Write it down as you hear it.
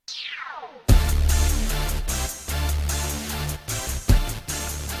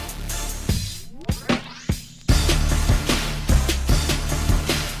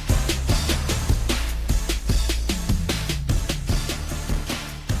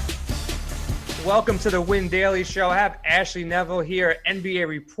Welcome to the Win Daily Show. I have Ashley Neville here, NBA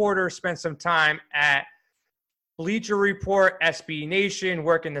reporter, spent some time at Bleacher Report, SB Nation,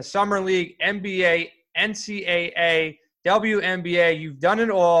 work in the Summer League, NBA, NCAA, WNBA. You've done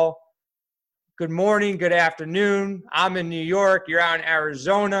it all. Good morning, good afternoon. I'm in New York. You're out in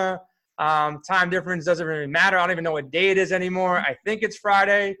Arizona. Time difference doesn't really matter. I don't even know what day it is anymore. I think it's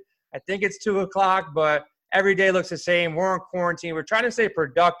Friday. I think it's 2 o'clock, but every day looks the same. We're in quarantine. We're trying to stay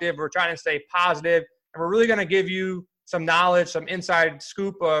productive. We're trying to stay positive. And we're really going to give you some knowledge, some inside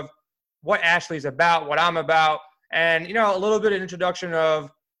scoop of what Ashley's about, what I'm about, and, you know, a little bit of introduction of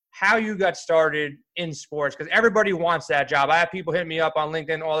how you got started in sports, because everybody wants that job. I have people hit me up on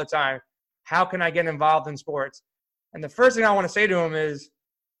LinkedIn all the time. How can I get involved in sports? And the first thing I want to say to them is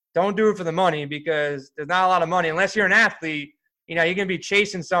don't do it for the money, because there's not a lot of money. Unless you're an athlete, you know, you're going to be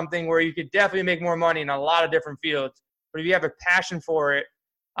chasing something where you could definitely make more money in a lot of different fields. But if you have a passion for it,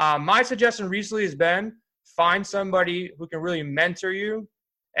 my suggestion recently has been find somebody who can really mentor you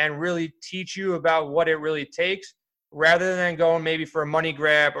and really teach you about what it really takes, rather than going maybe for a money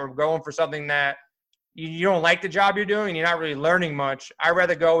grab or going for something that you don't like the job you're doing and you're not really learning much. I'd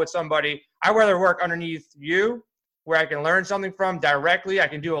rather go with somebody. I'd rather work underneath you where I can learn something from directly. I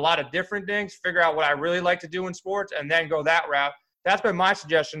can do a lot of different things, figure out what I really like to do in sports, and then go that route. That's been my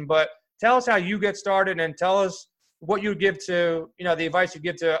suggestion. But tell us how you get started, and tell us what you give to, you know, the advice you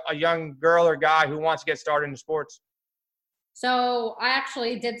give to a young girl or guy who wants to get started in sports. So I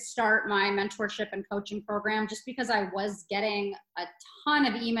actually did start my mentorship and coaching program just because I was getting a ton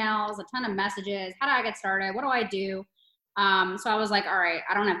of emails, a ton of messages. How do I get started? What do I do? So I was like, all right,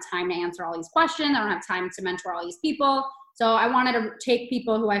 I don't have time to answer all these questions. I don't have time to mentor all these people. So I wanted to take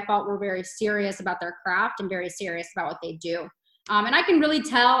people who I felt were very serious about their craft and very serious about what they do. And I can really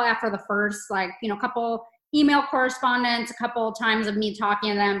tell after the first, couple email correspondence, a couple times of me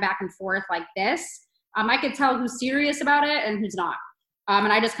talking to them back and forth like this. I could tell who's serious about it and who's not.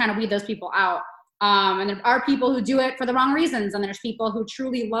 And I just kind of weed those people out. And there are people who do it for the wrong reasons, and there's people who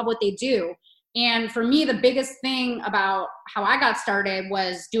truly love what they do. And for me, the biggest thing about how I got started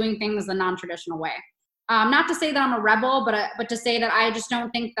was doing things the non-traditional way. Not to say that I'm a rebel, but to say that I just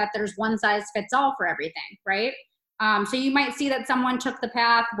don't think that there's one size fits all for everything, right? So you might see that someone took the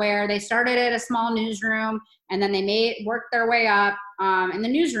path where they started at a small newsroom and then they work their way up in the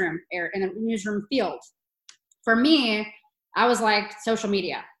newsroom field. For me, I was like social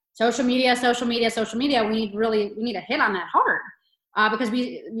media. We need to hit on that hard because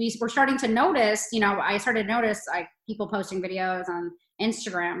we were starting to notice. I started to notice like people posting videos on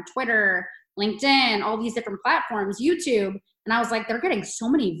Instagram, Twitter, LinkedIn, all these different platforms, YouTube, and I was like, they're getting so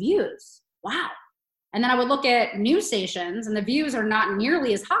many views. Wow. And then I would look at news stations and the views are not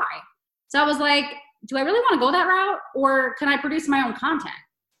nearly as high. So I was like, do I really want to go that route, or can I produce my own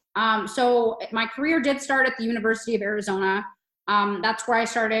content? So my career did start at the University of Arizona. That's where I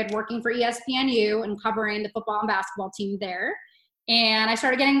started working for ESPNU and covering the football and basketball team there. And I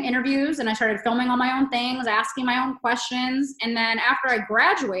started getting interviews and I started filming all my own things, asking my own questions. And then after I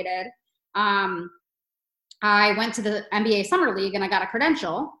graduated, I went to the NBA Summer League and I got a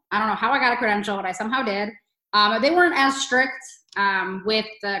credential. I don't know how I got a credential, but I somehow did. They weren't as strict with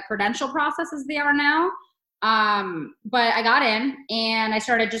the credential process as they are now. But I got in and I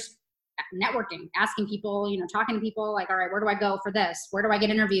started just networking, asking people, talking to people like, all right, where do I go for this? Where do I get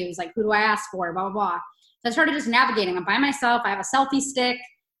interviews? Like, who do I ask for? Blah, blah, blah. So I started just navigating. I'm by myself. I have a selfie stick,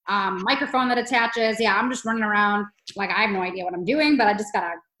 microphone that attaches. Yeah, I'm just running around like I have no idea what I'm doing, but I just got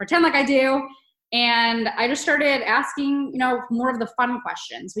to pretend like I do. And I just started asking, more of the fun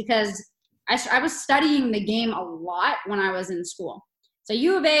questions because I was studying the game a lot when I was in school. So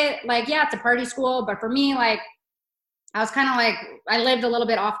U of A, it's a party school, but for me, I was kind of I lived a little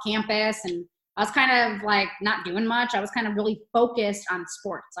bit off campus and I was kind of not doing much. I was kind of really focused on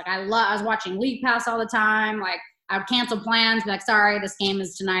sports. I was watching League Pass all the time. I would cancel plans, be like, sorry, this game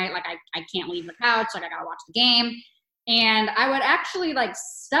is tonight. I can't leave the couch. I got to watch the game. And I would actually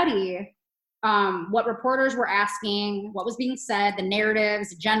study what reporters were asking, what was being said, the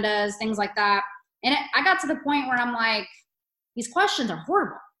narratives, agendas, things like that. And I got to the point where I'm like, these questions are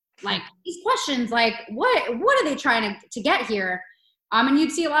horrible. These questions, what are they trying to get here? And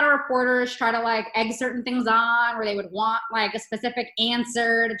you'd see a lot of reporters try to egg certain things on, where they would want a specific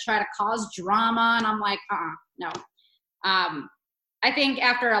answer to try to cause drama. And I'm like, no. I think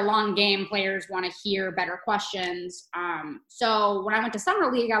after a long game, players want to hear better questions. So when I went to Summer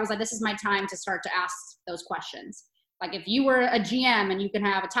League, I was like, this is my time to start to ask those questions. If you were a GM and you could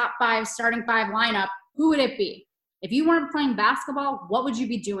have a top 5 starting 5 lineup, who would it be? If you weren't playing basketball, what would you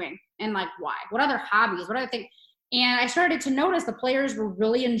be doing? And why? What other hobbies? What other things? And I started to notice the players were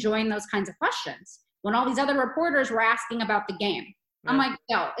really enjoying those kinds of questions when all these other reporters were asking about the game. I'm like,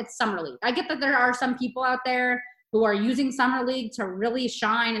 no, it's Summer League. I get that there are some people out there who are using Summer League to really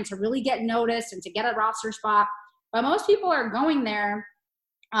shine and to really get noticed and to get a roster spot. But most people are going there.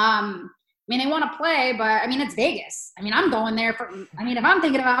 I mean, they want to play, but I mean, it's Vegas. I mean, I'm going there for, I mean, if I'm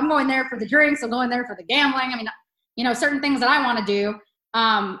thinking about, I'm going there for the drinks, I'm going there for the gambling. I mean, you know, certain things that I want to do.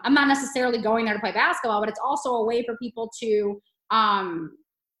 I'm not necessarily going there to play basketball, but it's also a way for people to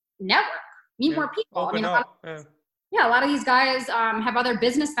network, meet more people. I mean, a lot of these guys have other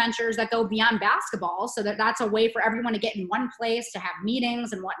business ventures that go beyond basketball, so that's a way for everyone to get in one place, to have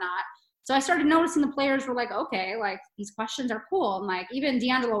meetings and whatnot. So I started noticing the players were like, okay, like these questions are cool. And like even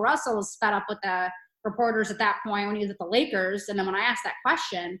D'Angelo Russell was fed up with the reporters at that point when he was at the Lakers. And then when I asked that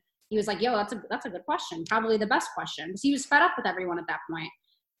question, he was like, yo, that's a good question. Probably the best question. Because he was fed up with everyone at that point.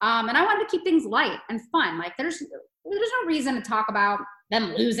 And I wanted to keep things light and fun. Like there's no reason to talk about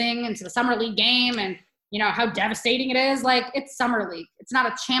them losing into the Summer League game and, you know, how devastating it is. Like it's Summer League. It's not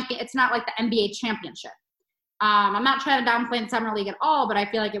a champion. It's not like the NBA championship. I'm not trying to downplay the Summer League at all, but I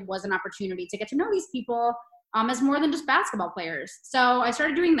feel like it was an opportunity to get to know these people as more than just basketball players. So I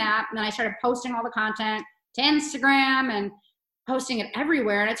started doing that, and then I started posting all the content to Instagram and posting it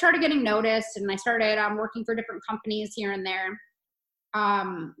everywhere, and it started getting noticed, and I started working for different companies here and there.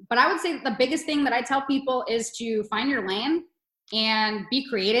 But I would say the biggest thing that I tell people is to find your lane and be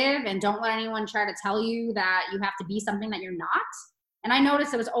creative, and don't let anyone try to tell you that you have to be something that you're not. And I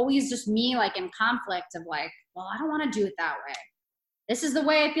noticed it was always just me like in conflict of like, well, I don't want to do it that way. This is the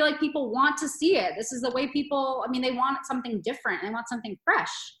way I feel like people want to see it. This is the way people, I mean, they want something different. They want something fresh.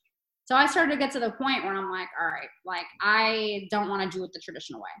 So I started to get to the point where I'm like, all right, like I don't want to do it the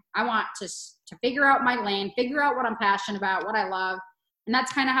traditional way. I want to figure out my lane, figure out what I'm passionate about, what I love. And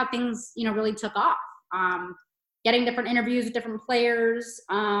that's kind of how things, you know, really took off. Getting different interviews with different players,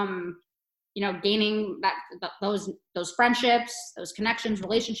 you know, gaining those friendships, those connections,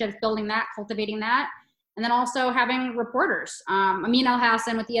 relationships, building that, cultivating that. And then also having reporters. Amin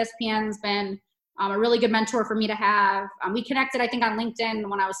Elhassan with ESPN has been a really good mentor for me to have. We connected, I think, on LinkedIn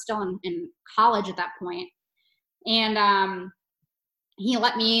when I was still in college at that point. And he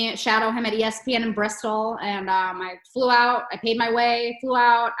let me shadow him at ESPN in Bristol. And I flew out. I paid my way, flew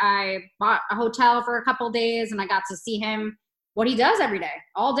out. I bought a hotel for a couple of days, and I got to see him, what he does every day,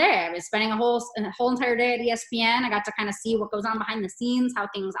 all day. I was spending a whole entire day at ESPN. I got to kind of see what goes on behind the scenes, how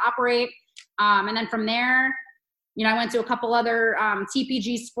things operate. And then from there, you know, I went to a couple other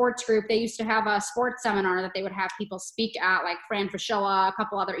TPG Sports Group. They used to have a sports seminar that they would have people speak at, like Fran Fraschilla, a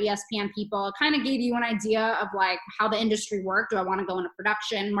couple other ESPN people. It kind of gave you an idea of like how the industry worked. Do I want to go into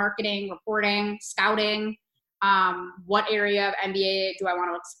production, marketing, reporting, scouting? What area of NBA do I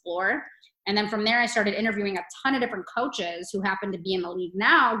want to explore? And then from there, I started interviewing a ton of different coaches who happen to be in the league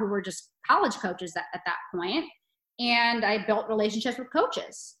now, who were just college coaches at that point. And I built relationships with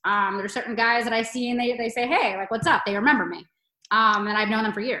coaches. There are certain guys that I see and they say, hey, like, what's up? They remember me. And I've known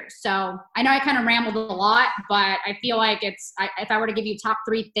them for years. So I know I kind of rambled a lot, but I feel like if I were to give you top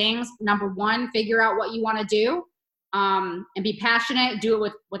 3 things, number 1, figure out what you want to do and be passionate, do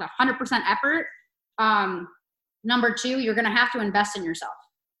it with 100% effort. Number 2, you're going to have to invest in yourself.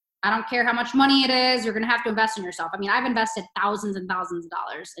 I don't care how much money it is, you're going to have to invest in yourself. I mean, I've invested thousands and thousands of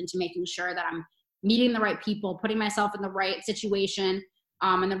dollars into making sure that I'm meeting the right people, putting myself in the right situation,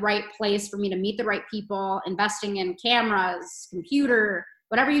 in the right place for me to meet the right people, investing in cameras, computer,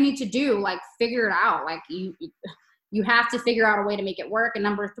 whatever you need to do, like figure it out. Like you have to figure out a way to make it work. And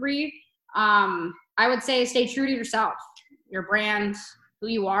number 3, I would say stay true to yourself, your brand, who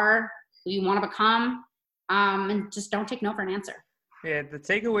you are, who you want to become, and just don't take no for an answer. Yeah, the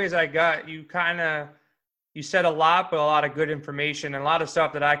takeaways I got, you said a lot, but a lot of good information and a lot of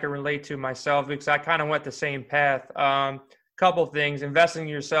stuff that I can relate to myself because I kind of went the same path. Couple things, investing in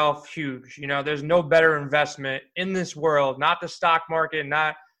yourself, huge. You know, there's no better investment in this world, not the stock market,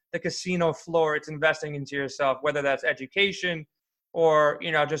 not the casino floor. It's investing into yourself, whether that's education or,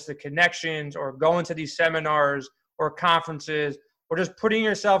 you know, just the connections or going to these seminars or conferences or just putting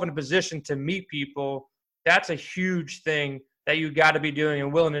yourself in a position to meet people. That's a huge thing that you got to be doing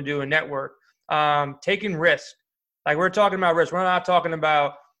and willing to do a network. Taking risk. Like we're talking about risk. We're not talking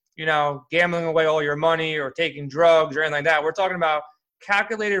about, you know, gambling away all your money or taking drugs or anything like that. We're talking about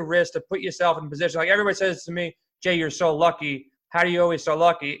calculated risk to put yourself in a position. Like everybody says to me, Jay, you're so lucky. How do you always so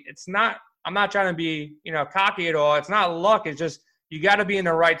lucky? It's not, I'm not trying to be, you know, cocky at all. It's not luck. It's just, you got to be in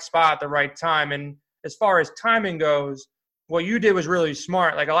the right spot at the right time. And as far as timing goes, what you did was really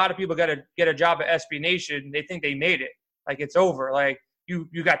smart. Like a lot of people got to get a job at SB Nation. They think they made it. Like it's over. Like you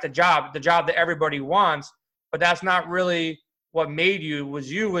got the job that everybody wants. but that's not really what made you.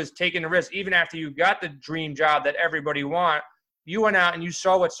 Was taking the risk. Even after you got the dream job that everybody want, you went out and you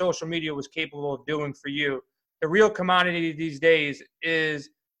saw what social media was capable of doing for you. The real commodity these days is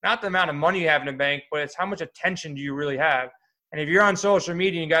not the amount of money you have in the bank, but it's how much attention do you really have. And if you're on social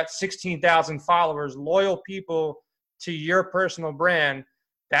media and you got 16,000 followers, loyal people to your personal brand,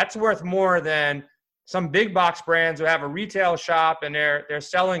 that's worth more than some big box brands who have a retail shop and they're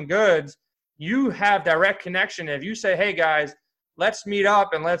selling goods. You have direct connection. If you say, hey guys, let's meet up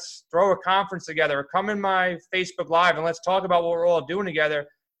and let's throw a conference together, or come in my Facebook Live and let's talk about what we're all doing together,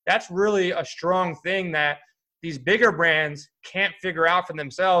 that's really a strong thing that these bigger brands can't figure out for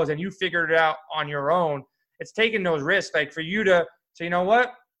themselves, and you figured it out on your own. It's taking those risks, like for you to say, you know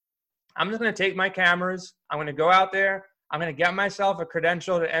what, I'm just going to take my cameras, I'm going to go out there, I'm going to get myself a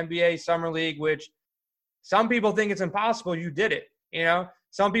credential to NBA Summer League, which some people think it's impossible. You did it. You know,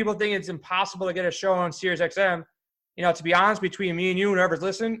 some people think it's impossible to get a show on SiriusXM. You know, to be honest, between me and you and whoever's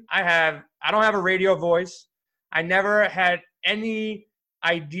listening, I don't have a radio voice. I never had any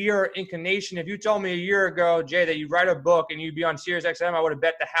idea or inclination. If you told me a year ago, Jay, that you'd write a book and you'd be on SiriusXM, I would have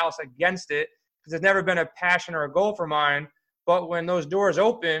bet the house against it, because it's never been a passion or a goal for mine. But when those doors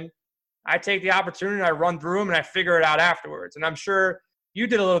open, I take the opportunity, I run through them, and I figure it out afterwards. And I'm sure you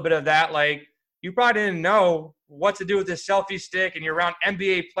did a little bit of that. Like, you probably didn't know what to do with this selfie stick, and you're around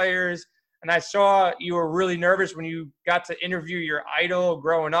NBA players. And I saw you were really nervous when you got to interview your idol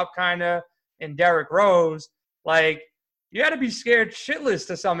growing up, kind of, in Derrick Rose. Like, you had to be scared shitless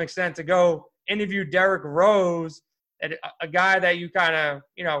to some extent to go interview Derrick Rose, a guy that you kind of,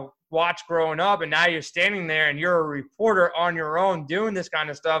 you know, watched growing up, and now you're standing there and you're a reporter on your own doing this kind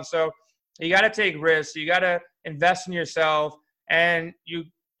of stuff. So you got to take risks. You got to invest in yourself, and you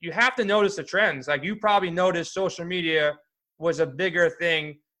have to notice the trends. Like, you probably noticed social media was a bigger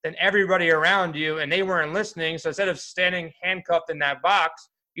thing than everybody around you, and they weren't listening. So instead of standing handcuffed in that box,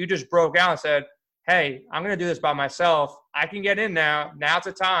 you just broke out and said, hey, I'm going to do this by myself. I can get in now. Now's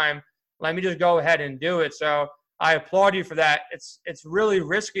the time. Let me just go ahead and do it. So I applaud you for that. It's really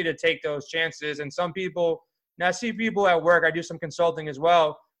risky to take those chances. And some people, now I see people at work, I do some consulting as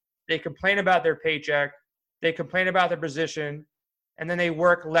well, they complain about their paycheck, they complain about their position, and then they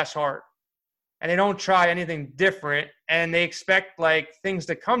work less hard. And they don't try anything different, and they expect like things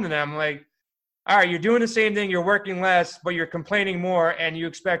to come to them. Like, all right, you're doing the same thing, you're working less, but you're complaining more, and you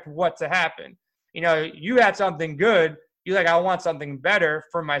expect what to happen? You know, you had something good. You're like, I want something better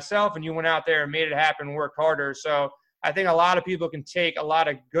for myself, and you went out there and made it happen, work harder. So I think a lot of people can take a lot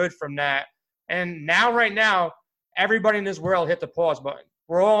of good from that. And now, right now, everybody in this world hit the pause button.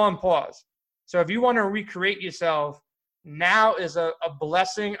 We're all on pause. So if you want to recreate yourself, now is a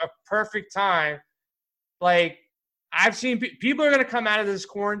blessing, a perfect time. Like, I've seen people are going to come out of this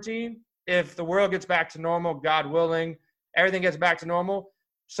quarantine, if the world gets back to normal, God willing, everything gets back to normal.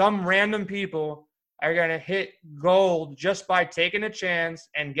 Some random people are going to hit gold just by taking a chance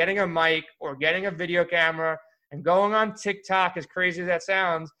and getting a mic or getting a video camera and going on TikTok, as crazy as that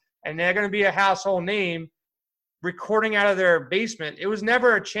sounds, and they're going to be a household name recording out of their basement. It was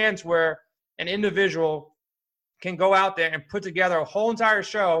never a chance where an individual can go out there and put together a whole entire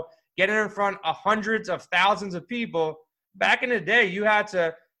show, get it in front of hundreds of thousands of people. Back in the day, you had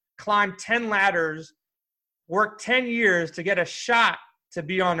to climb 10 ladders, work 10 years to get a shot to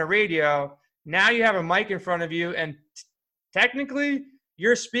be on the radio. Now you have a mic in front of you, and technically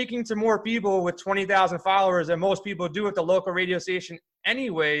you're speaking to more people with 20,000 followers than most people do at the local radio station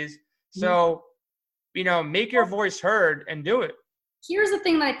anyways. So, you know, make your voice heard and do it. Here's the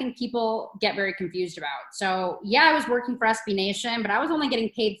thing that I think people get very confused about. So yeah, I was working for SB Nation, but I was only getting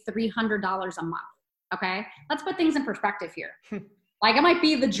paid $300 a month. Okay. Let's put things in perspective here. Like, it might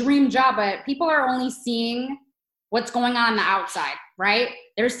be the dream job, but people are only seeing what's going on the outside, right?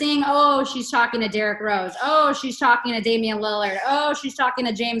 They're seeing, oh, she's talking to Derrick Rose. Oh, she's talking to Damian Lillard. Oh, she's talking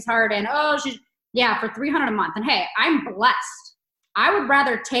to James Harden. Oh, for $300 a month. And hey, I'm blessed. I would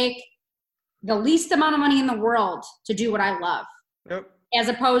rather take the least amount of money in the world to do what I love. Yep. As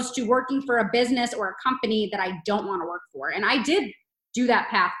opposed to working for a business or a company that I don't want to work for. And I did do that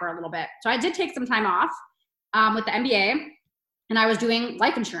path for a little bit. So I did take some time off with the NBA, and I was doing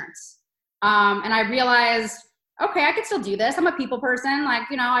life insurance. And I realized, okay, I could still do this. I'm a people person. Like,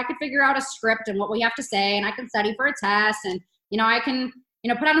 you know, I could figure out a script and what we have to say, and I can study for a test, and, you know, I can,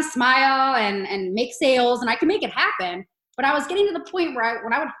 you know, put on a smile and make sales, and I can make it happen. But I was getting to the point where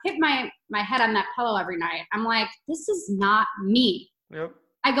when I would hit my head on that pillow every night, I'm like, this is not me. Yep.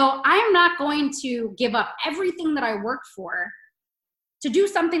 I go, I'm not going to give up everything that I work for to do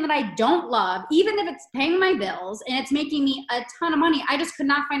something that I don't love, even if it's paying my bills and it's making me a ton of money. I just could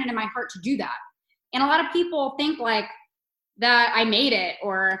not find it in my heart to do that. And a lot of people think like that I made it,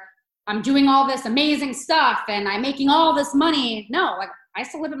 or I'm doing all this amazing stuff and I'm making all this money. No, like I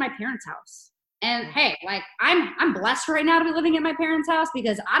still live at my parents' house. And hey, like I'm blessed right now to be living at my parents' house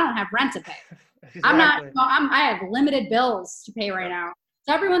because I don't have rent to pay. Exactly. I have limited bills to pay right now.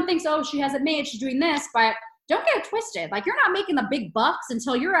 So everyone thinks, oh, she has it made, she's doing this, but don't get it twisted. Like, you're not making the big bucks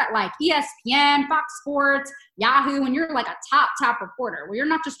until you're at like ESPN, Fox Sports, Yahoo, and you're like a top reporter where you're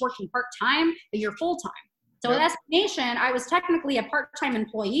not just working part-time, but you're full-time. So at SB Nation, I was technically a part-time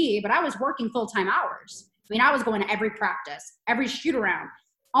employee, but I was working full-time hours. I mean, I was going to every practice, every shoot-around.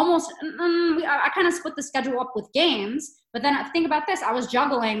 Almost, I kind of split the schedule up with games, but then think about this. I was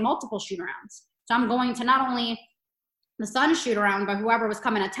juggling multiple shoot-arounds. So I'm going to not only the Suns shoot-around, but whoever was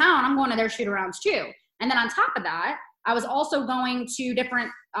coming to town, I'm going to their shoot-arounds too. And then on top of that, I was also going to different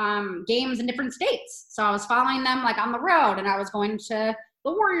games in different states. So I was following them like on the road, and I was going to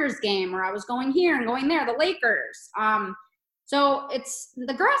the Warriors game, or I was going here and going there, the Lakers. So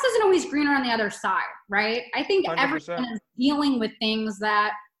the grass isn't always greener on the other side, right? I think 100%. Everyone is dealing with things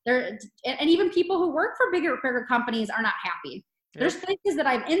that and even people who work for bigger companies are not happy. Yep. There's places that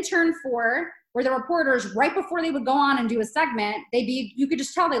I've interned for where the reporters, right before they would go on and do a segment, you could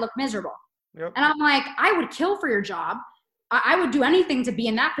just tell they look miserable. Yep. And I'm like, I would kill for your job. I would do anything to be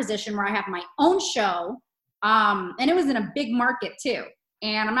in that position where I have my own show. And it was in a big market too.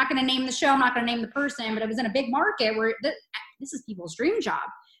 And I'm not going to name the show. I'm not going to name the person, but it was in a big market where this is people's dream job.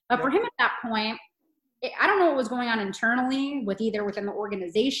 But for him at that point, I don't know what was going on internally with either within the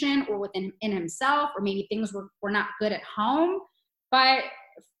organization or within himself, or maybe things were not good at home. But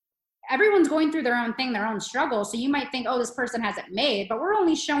everyone's going through their own thing, their own struggle. So you might think, oh, this person has it made, but we're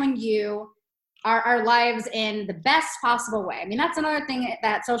only showing you our lives in the best possible way. I mean, that's another thing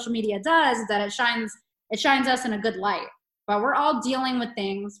that social media does, is that it shines us in a good light. But we're all dealing with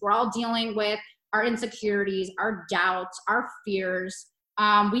things. We're all dealing with our insecurities, our doubts, our fears.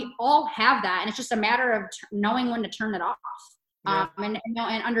 We all have that. And it's just a matter of knowing when to turn it off. And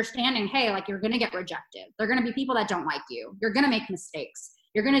understanding, hey, like, you're going to get rejected. There are going to be people that don't like you. You're going to make mistakes.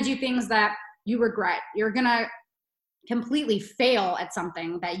 You're going to do things that you regret. You're going to completely fail at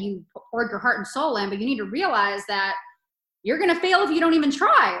something that you poured your heart and soul in, but you need to realize that you're going to fail if you don't even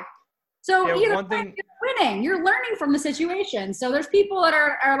try. So you're winning. You're learning from the situation. So there's people that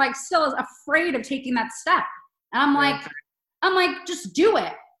are like still afraid of taking that step. And I'm like, just do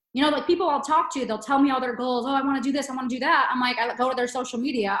it. You know, like, people I'll talk to, they'll tell me all their goals. Oh, I want to do this. I want to do that. I'm like, I go to their social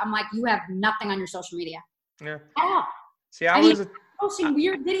media. I'm like, you have nothing on your social media. Yeah. At all. See, I was posting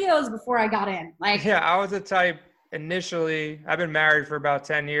weird videos before I got in. Like, I was the type initially. I've been married for about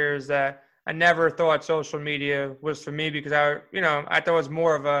 10 years that I never thought social media was for me, because I thought it was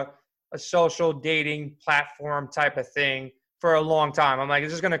more of a social dating platform type of thing for a long time. I'm like,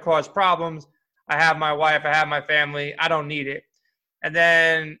 is this going to cause problems? I have my wife, I have my family, I don't need it. And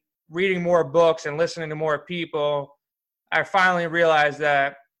then reading more books and listening to more people, I finally realized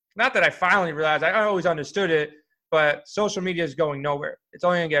that, not that I finally realized, I always understood it, but social media is going nowhere. It's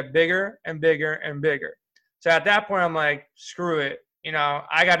only going to get bigger and bigger and bigger. So at that point, I'm like, screw it.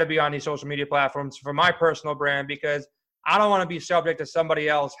 I got to be on these social media platforms for my personal brand, because I don't want to be subject to somebody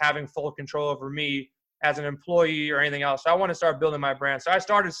else having full control over me as an employee or anything else. So I want to start building my brand. So I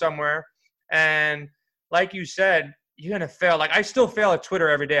started somewhere, and like you said, you're going to fail. Like, I still fail at Twitter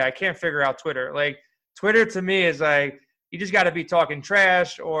every day. I can't figure out Twitter. Like, Twitter to me is like, you just got to be talking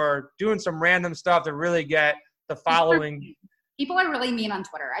trash or doing some random stuff to really get the following. People are really mean on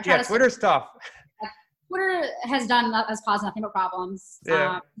Twitter. Twitter's tough. Twitter has caused nothing but problems.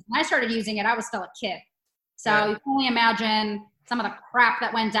 Yeah. When I started using it, I was still a kid. So you can only imagine some of the crap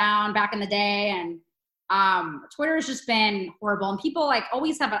that went down back in the day. And Twitter has just been horrible. And people like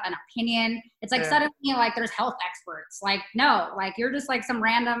always have an opinion. It's like suddenly like there's health experts. Like, no, like you're just like some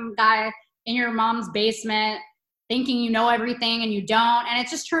random guy in your mom's basement thinking you know everything and you don't. And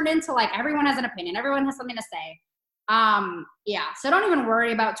it's just turned into like everyone has an opinion. Everyone has something to say. So don't even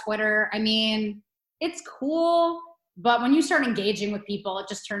worry about Twitter. I mean, it's cool, but when you start engaging with people, it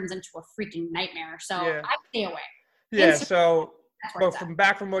just turns into a freaking nightmare. So I stay away. Yeah. So,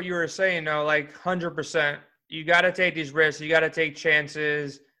 but from what you were saying, though, like 100%, you got to take these risks. You got to take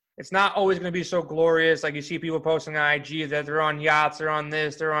chances. It's not always going to be so glorious. Like, you see people posting on IG that they're on yachts, they're on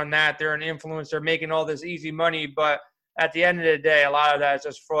this, they're on that, they're an influencer, making all this easy money. But at the end of the day, a lot of that is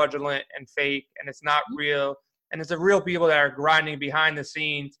just fraudulent and fake, and it's not real. And it's the real people that are grinding behind the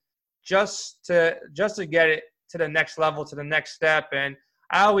scenes just to get it to the next level, to the next step. And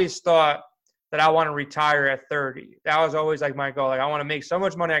I always thought that I want to retire at 30. That was always like my goal. Like, I want to make so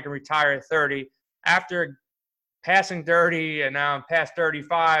much money I can retire at 30. After passing 30, and now I'm past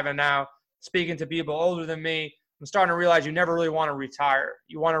 35, and now speaking to people older than me, I'm starting to realize you never really want to retire.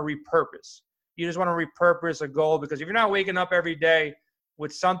 You want to repurpose. You just want to repurpose a goal, because if you're not waking up every day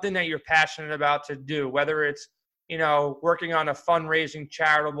with something that you're passionate about to do, whether it's, working on a fundraising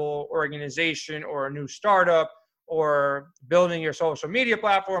charitable organization or a new startup, or building your social media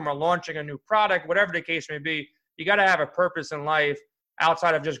platform, or launching a new product, whatever the case may be, you got to have a purpose in life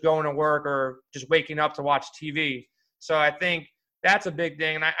outside of just going to work or just waking up to watch TV. So I think that's a big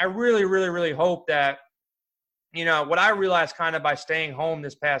thing. And I really, really, really hope that, what I realized kind of by staying home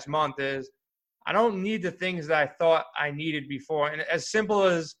this past month is I don't need the things that I thought I needed before. And as simple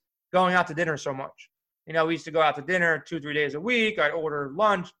as going out to dinner so much. We used to go out to dinner 2-3 days a week. I'd order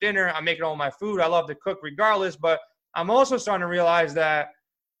lunch, dinner. I'm making all my food. I love to cook regardless. But I'm also starting to realize that,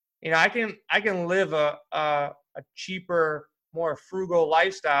 I can live a cheaper, more frugal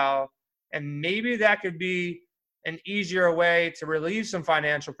lifestyle. And maybe that could be an easier way to relieve some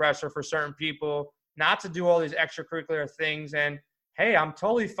financial pressure for certain people, not to do all these extracurricular things. And hey, I'm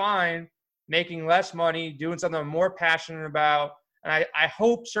totally fine making less money, doing something I'm more passionate about. And I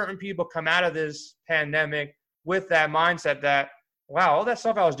hope certain people come out of this pandemic with that mindset that, wow, all that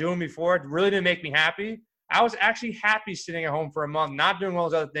stuff I was doing before, it really didn't make me happy. I was actually happy sitting at home for a month, not doing all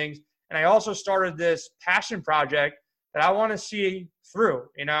those other things. And I also started this passion project that I want to see through.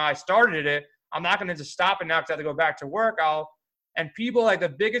 I started it. I'm not going to just stop it now because I have to go back to work. And people, like, the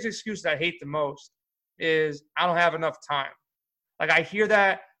biggest excuse that I hate the most is I don't have enough time. Like, I hear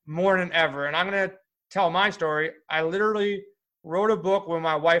that more than ever. And I'm going to tell my story. I literally wrote a book when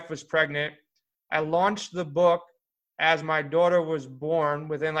my wife was pregnant. I launched the book as my daughter was born,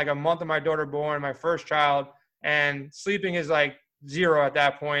 within like a month of my daughter born, my first child, and sleeping is like 0 at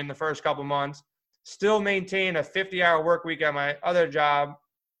that point in the first couple months. Still maintained a 50-hour work week at my other job,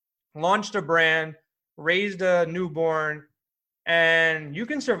 launched a brand, raised a newborn, and you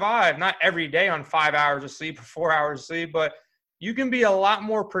can survive not every day on 5 hours of sleep or 4 hours of sleep, but you can be a lot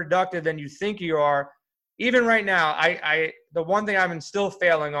more productive than you think you are. Even right now, the one thing I've been still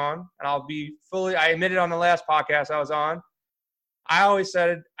failing on, and I admitted on the last podcast I was on, I always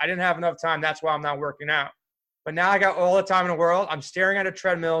said I didn't have enough time. That's why I'm not working out. But now I got all the time in the world. I'm staring at a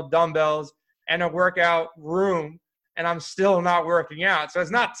treadmill, dumbbells, and a workout room, and I'm still not working out. So it's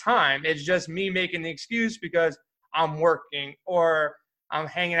not time. It's just me making the excuse because I'm working or I'm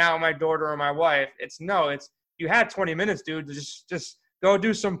hanging out with my daughter or my wife. It's you had 20 minutes, dude, to just go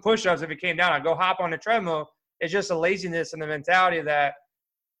do some push-ups if it came down. I'd go hop on the treadmill. It's just a laziness and the mentality that,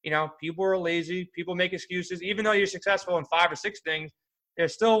 people are lazy. People make excuses. Even though you're successful in 5 or 6 things,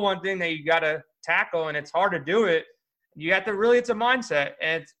 there's still one thing that you got to tackle, and it's hard to do it. You have to it's a mindset.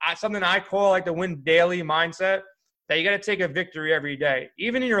 And it's something I call like the win daily mindset, that you got to take a victory every day.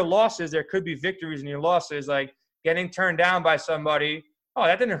 Even in your losses, there could be victories in your losses, like getting turned down by somebody. Oh,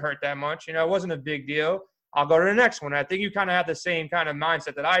 that didn't hurt that much. It wasn't a big deal. I'll go to the next one. I think you kind of have the same kind of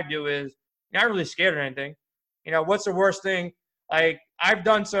mindset that I do is you're not really scared of anything. What's the worst thing? Like, I've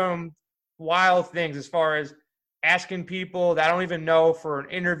done some wild things as far as asking people that I don't even know for an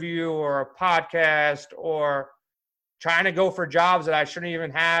interview or a podcast, or trying to go for jobs that I shouldn't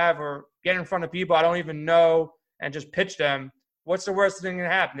even have, or get in front of people I don't even know and just pitch them. What's the worst thing that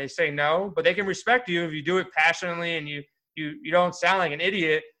can happen? They say no, but they can respect you if you do it passionately and you don't sound like an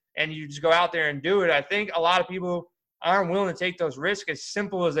idiot and you just go out there and do it. I think a lot of people aren't willing to take those risks, as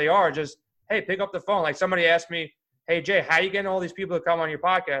simple as they are. Just, hey, pick up the phone. Like, somebody asked me, hey, Jay, how are you getting all these people to come on your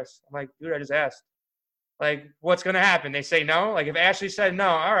podcast? I'm like, dude, I just asked. Like, what's going to happen? They say no? Like, if Ashley said no,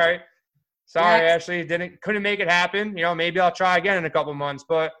 all right. Sorry, Ashley, couldn't make it happen. Maybe I'll try again in a couple months.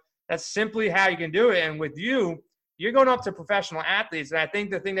 But that's simply how you can do it. And with you're going up to professional athletes. And I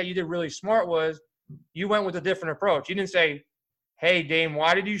think the thing that you did really smart was you went with a different approach. You didn't say, hey, Dame,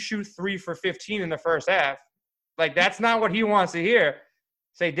 why did you shoot 3 for 15 in the first half? Like, that's not what he wants to hear.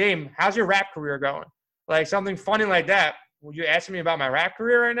 Say, Dame, how's your rap career going? Like, something funny like that. Would you ask me about my rap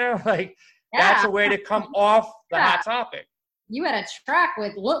career right now? Like, that's a way to come off the hot topic. You had a track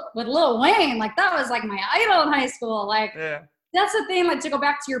with Lil Wayne. Like, that was like my idol in high school. Like, that's the thing. Like, to go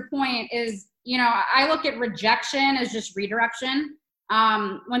back to your point is, I look at rejection as just redirection.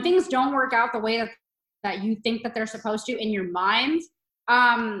 When things don't work out the way that you think that they're supposed to in your mind,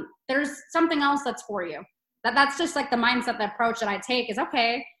 there's something else that's for you. That's just like the mindset, the approach that I take is,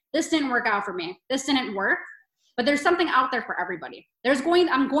 okay, this didn't work out for me. This didn't work, but there's something out there for everybody.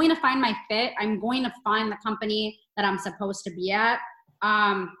 I'm going to find my fit. I'm going to find the company that I'm supposed to be at.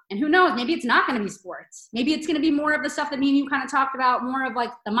 And who knows, maybe it's not going to be sports. Maybe it's going to be more of the stuff that me and you kind of talked about, more of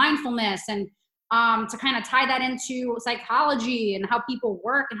like the mindfulness and to kind of tie that into psychology and how people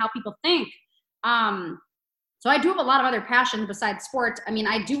work and how people think. So I do have a lot of other passions besides sports. I mean,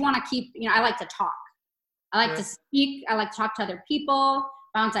 I do want to keep, I like to talk. I like to speak. I like to talk to other people,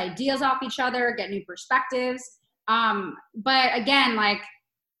 bounce ideas off each other, get new perspectives. But again, like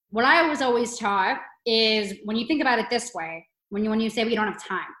what I was always taught is when you think about it this way, when you say we don't have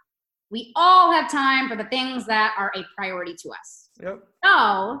time, we all have time for the things that are a priority to us. Yep.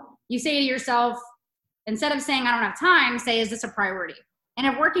 So you say to yourself, instead of saying I don't have time, say, is this a priority? And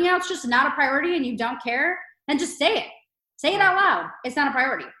if working out's just not a priority and you don't care, then just say it. Say it out loud. It's not a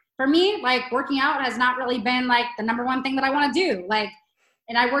priority. For me, like working out has not really been like the number one thing that I want to do. Like,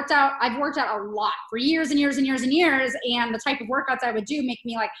 and I've worked out a lot for years and years and years and years. And the type of workouts I would do make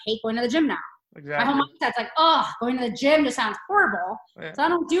me like hate going to the gym now. Exactly. My whole mindset's like, oh, going to the gym just sounds horrible. Yeah. So I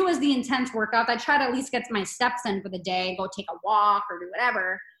don't do as the intense workouts. I try to at least get my steps in for the day, go take a walk or do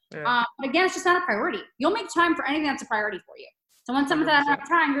whatever. Yeah. But again, it's just not a priority. You'll make time for anything that's a priority for you. So when someone's not have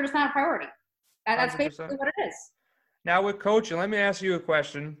time, you're just not a priority. That's 100%. Basically what it is. Now with coaching, let me ask you a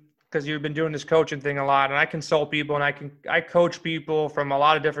question, because you've been doing this coaching thing a lot, and I consult people and I coach people from a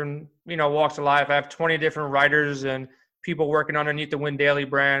lot of different, walks of life. I have 20 different writers and people working underneath the Win Daily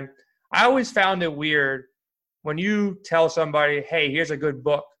brand. I always found it weird when you tell somebody, hey, here's a good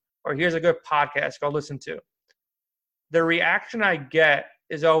book or here's a good podcast, go listen to. The reaction I get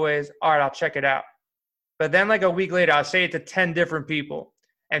is always, all right, I'll check it out. But then like a week later, I'll say it to 10 different people,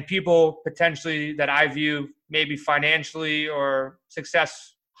 and people potentially that I view maybe financially or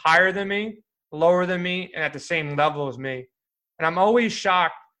success higher than me, lower than me, and at the same level as me. And I'm always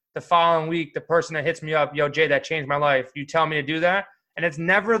shocked the following week, the person that hits me up, yo, Jay, that changed my life. You tell me to do that. And it's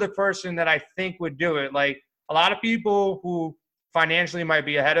never the person that I think would do it. Like a lot of people who financially might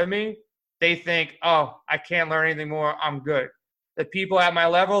be ahead of me, they think, oh, I can't learn anything more. I'm good. The people at my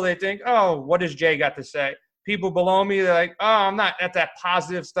level, they think, oh, what does Jay got to say? People below me, they're like, oh, I'm not at that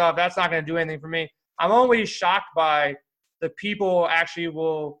positive stuff. That's not going to do anything for me. I'm always shocked by the people actually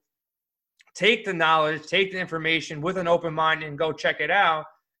will take the knowledge, take the information with an open mind and go check it out.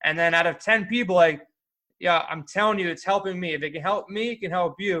 And then out of 10 people, like, yeah, I'm telling you, it's helping me. If it can help me, it can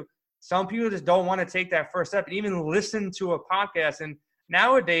help you. Some people just don't want to take that first step and even listen to a podcast. And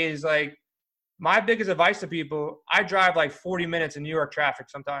nowadays, like, my biggest advice to people, I drive like 40 minutes in New York traffic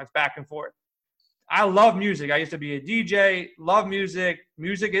sometimes, back and forth. I love music. I used to be a DJ, love music.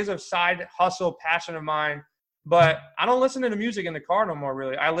 Music is a side hustle, passion of mine. But I don't listen to the music in the car no more,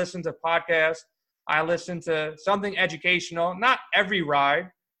 really. I listen to podcasts. I listen to something educational. Not every ride,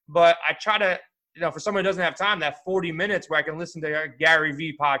 but I try to, for somebody who doesn't have time, that 40 minutes where I can listen to a Gary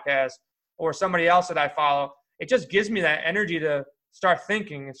Vee podcast or somebody else that I follow, it just gives me that energy to start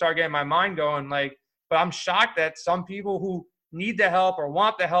thinking and start getting my mind going. Like, but I'm shocked that some people who need the help or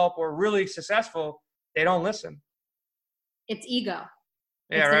want the help or really successful, they don't listen. It's ego.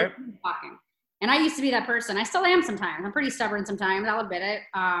 Yeah, right? Talking. And I used to be that person. I still am sometimes. I'm pretty stubborn sometimes. I'll admit it.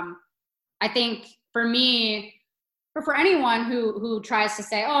 I think for me, or for anyone who tries to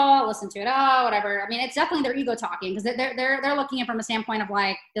say, oh, listen to it, oh, whatever. I mean, it's definitely their ego talking, because they're looking at it from a standpoint of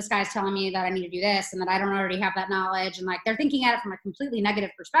like, this guy's telling me that I need to do this and that I don't already have that knowledge. And like, they're thinking at it from a completely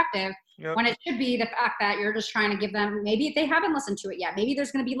negative perspective, when it should be the fact that you're just trying to give them, maybe if they haven't listened to it yet, maybe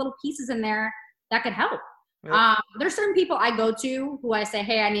there's going to be little pieces in there that could help. There's certain people I go to who I say,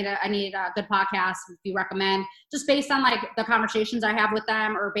 hey, I need a good podcast if you recommend, just based on like the conversations I have with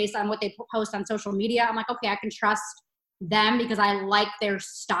them or based on what they post on social media. I'm like, okay, I can trust them because I like their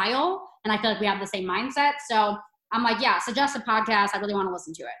style and I feel like we have the same mindset. So I'm like, yeah, suggest a podcast. I really want to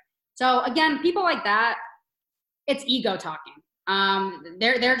listen to it. So again, people like that, it's ego talking.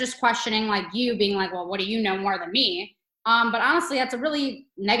 They're just questioning like you being like, well, what do you know more than me? But honestly, that's a really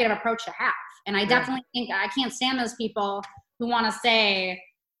negative approach to have. And I definitely think I can't stand those people who want to say,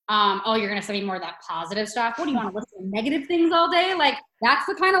 oh, you're going to send me more of that positive stuff. What do you want to listen to negative things all day? Like, that's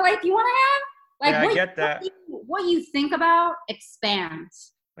the kind of life you want to have? Like, I get that. What you think about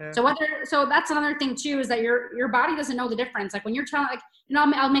expands. Yeah. So that's another thing too, is that your body doesn't know the difference. Like when you're telling, like,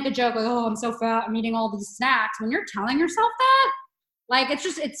 I'll make a joke like, oh, I'm so fat, I'm eating all these snacks. When you're telling yourself that, like,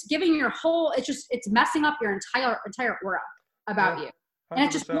 it's giving your whole, it's messing up your entire aura about you. 100%. And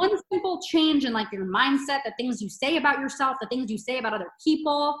it's just one simple change in like your mindset, the things you say about yourself, the things you say about other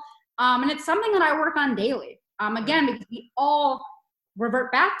people. And it's something that I work on daily. Again, because we all revert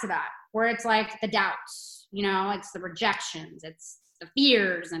back to that, where it's like the doubts, it's the rejections, it's the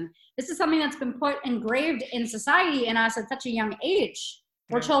fears. And this is something that's been engraved in society in us at such a young age.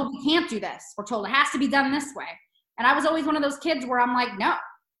 We're told we can't do this. We're told it has to be done this way. And I was always one of those kids where I'm like, no,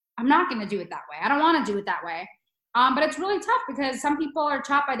 I'm not going to do it that way. I don't want to do it that way. But it's really tough because some people are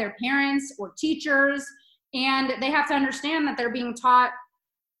taught by their parents or teachers, and they have to understand that they're being taught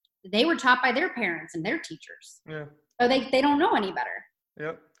they were taught by their parents and their teachers. Yeah. So they don't know any better.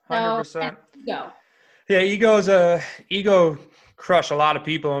 Yep. 100%. So, ego. Yeah, ego crush a lot of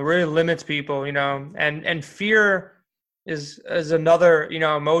people and really limits people, and fear is another,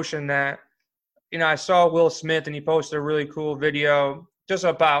 emotion that, I saw Will Smith and he posted a really cool video just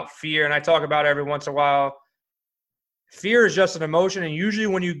about fear. And I talk about it every once in a while. Fear is just an emotion. And usually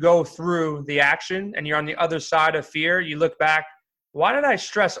when you go through the action and you're on the other side of fear, you look back, why did I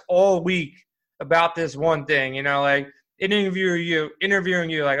stress all week about this one thing? Like interviewing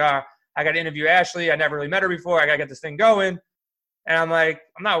you, like, I got to interview Ashley. I never really met her before. I got to get this thing going. And I'm like,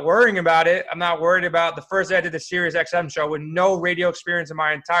 I'm not worrying about it. I'm not worried about the first day I did the Sirius XM show with no radio experience in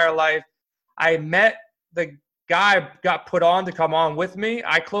my entire life. I met the guy, got put on to come on with me.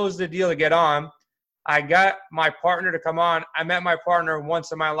 I closed the deal to get on. I got my partner to come on. I met my partner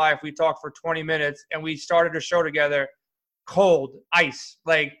once in my life. We talked for 20 minutes and we started a show together. Cold, ice.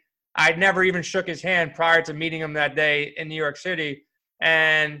 Like I'd never even shook his hand prior to meeting him that day in New York City.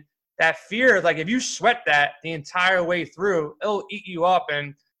 And that fear, like if you sweat that the entire way through, it'll eat you up.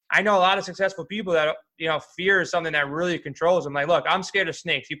 And I know a lot of successful people that, fear is something that really controls them. Like, look, I'm scared of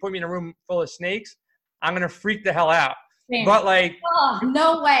snakes. You put me in a room full of snakes, I'm going to freak the hell out. Same. But like,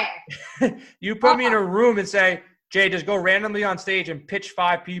 no way. You put me in a room and say, Jay, just go randomly on stage and pitch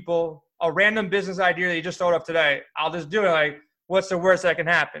 5 people a random business idea that you just thought of today. I'll just do it. Like, what's the worst that can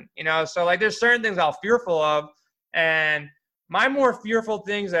happen? So like there's certain things I'm fearful of. And my more fearful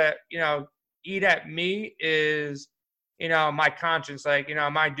things that, eat at me is, my conscience. Like,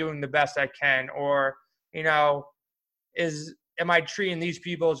 am I doing the best I can? Or, am I treating these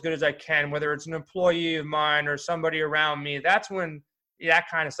people as good as I can, whether it's an employee of mine or somebody around me? That's when that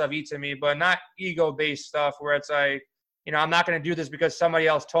kind of stuff eats at me, but not ego-based stuff where it's like, I'm not going to do this because somebody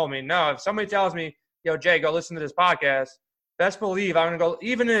else told me. No, if somebody tells me, yo, Jay, go listen to this podcast, best believe I'm going to go,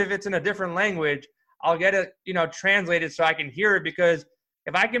 even if it's in a different language, I'll get it, translated so I can hear it. Because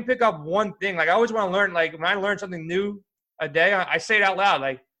if I can pick up one thing, like I always want to learn, like when I learn something new a day, I say it out loud,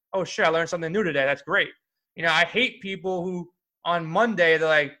 like, oh shit, I learned something new today. That's great. I hate people who on Monday, they're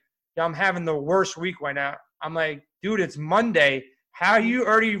like, I'm having the worst week right now. I'm like, dude, it's Monday. How are you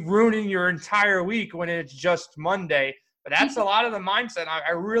already ruining your entire week when it's just Monday? But that's a lot of the mindset.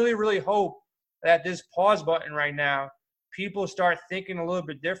 I really, really hope that this pause button right now, people start thinking a little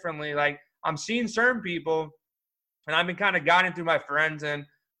bit differently. Like I'm seeing certain people, and I've been kind of guiding through my friends. And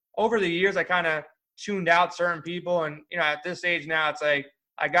over the years, I kind of tuned out certain people. And, at this age now, it's like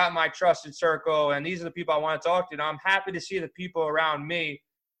I got my trusted circle, and these are the people I want to talk to. I'm happy to see the people around me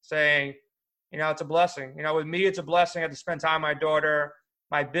saying, it's a blessing. With me, it's a blessing. I have to spend time with my daughter.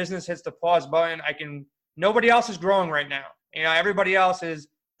 My business hits the pause button. Nobody else is growing right now. Everybody else is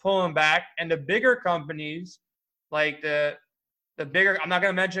pulling back. And the bigger companies, like the bigger, I'm not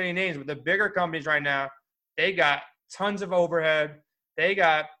going to mention any names, but the bigger companies right now, they got tons of overhead. They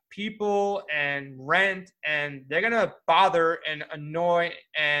got people and rent, and they're going to bother and annoy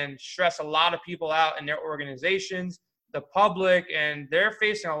and stress a lot of people out in their organizations, the public, and they're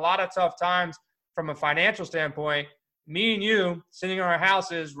facing a lot of tough times from a financial standpoint. Me and you sitting in our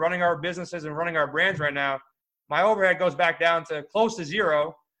houses, running our businesses and running our brands right now, my overhead goes back down to close to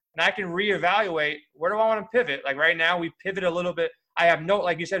zero, and I can reevaluate where do I want to pivot. Like right now, we pivot a little bit. I have no,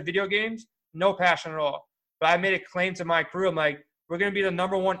 like you said, video games, no passion at all. But I made a claim to my crew. I'm like, we're going to be the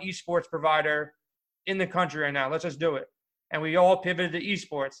 #1 esports provider in the country right now. Let's just do it. And we all pivoted to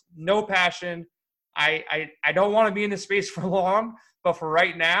esports. No passion. I don't want to be in this space for long, but for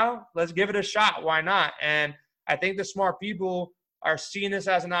right now, let's give it a shot. Why not? And I think the smart people are seeing this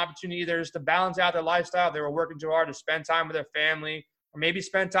as an opportunity either just to balance out their lifestyle. They were working too hard to spend time with their family, or maybe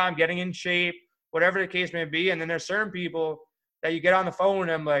spend time getting in shape, whatever the case may be. And then there's certain people that you get on the phone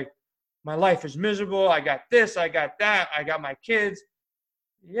and I'm like, my life is miserable. I got this, I got that, I got my kids.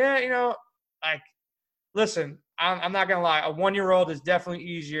 Yeah, like, listen, I'm not going to lie. A 1-year-old is definitely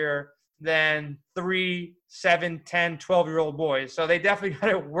easier than 3, 7, 10, 12-year-old boys. So they definitely got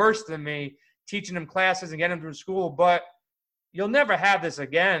it worse than me, teaching them classes and getting them through school. But you'll never have this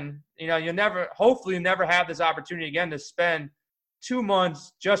again. You'll hopefully never have this opportunity again to spend 2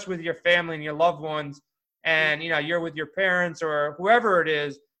 months just with your family and your loved ones. And, you're with your parents or whoever it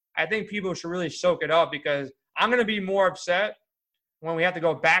is. I think people should really soak it up, because I'm going to be more upset when we have to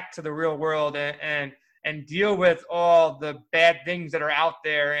go back to the real world and deal with all the bad things that are out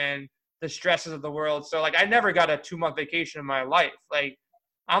there and the stresses of the world. So like, I never got a 2-month vacation in my life. Like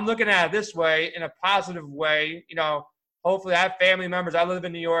I'm looking at it this way, in a positive way. Hopefully I have family members. I live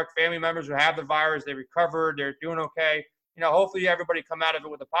in New York, family members who have the virus, they recovered, they're doing okay. Hopefully everybody come out of it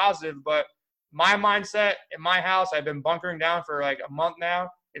with a positive. But my mindset in my house, I've been bunkering down for like a month now.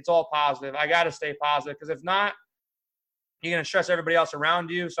 it's all positive. I got to stay positive because if not, you're going to stress everybody else around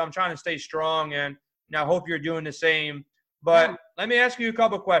you. So I'm trying to stay strong, and I hope you're doing the same. But let me ask you a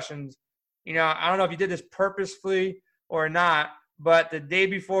couple questions. I don't know if you did this purposefully or not, but the day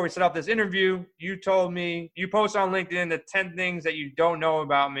before we set up this interview, you told me, you posted on LinkedIn the 10 things that you don't know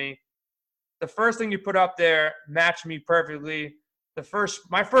about me. The first thing you put up there matched me perfectly.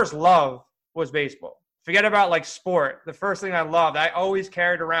 My first love was baseball. Forget about like sport. The first thing I loved, I always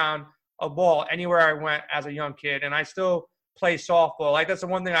carried around a ball anywhere I went as a young kid, and I still play softball. Like that's the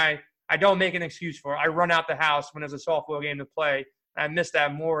one thing I don't make an excuse for. I run out the house when there's a softball game to play. I miss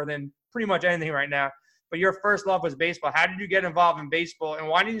that more than pretty much anything right now. But your first love was baseball. How did you get involved in baseball, and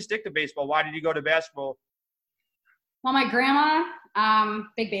why did you stick to baseball? Why did you go to basketball? Well, my grandma,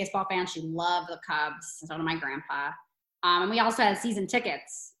 big baseball fan. She loved the Cubs. So did my grandpa. And we also had season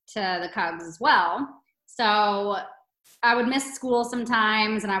tickets to the Cubs as well. So I would miss school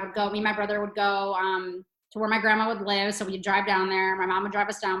sometimes, and I would go. Me and my brother would go to where my grandma would live. So we'd drive down there. My mom would drive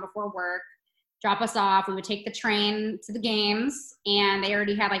us down before work, drop us off. We would take the train to the games, and they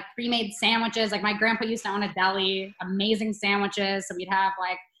already had like pre-made sandwiches. Like my grandpa used to own a deli, amazing sandwiches. So we'd have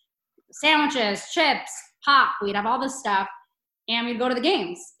like sandwiches, chips, pop. We'd have all this stuff, and we'd go to the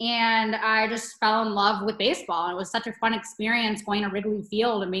games. And I just fell in love with baseball. It was such a fun experience going to Wrigley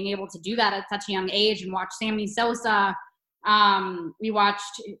Field and being able to do that at such a young age and watch Sammy Sosa. We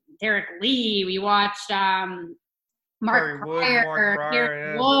watched Derek Lee. We watched Mark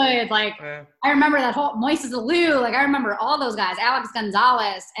Pryor, Wood. Like I remember that whole Moises Alou. Like I remember all those guys, Alex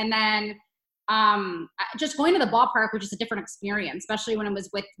Gonzalez, and then just going to the ballpark was just a different experience, especially when it was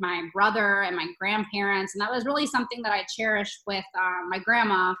with my brother and my grandparents. And that was really something that I cherished with my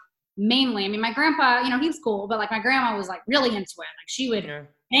grandma mainly. I mean, my grandpa, he was cool, but like my grandma was like really into it. Like she would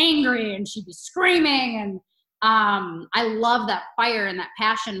be angry and she'd be screaming. And I love that fire and that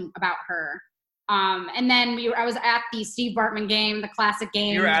passion about her. And then I was at the Steve Bartman game, the classic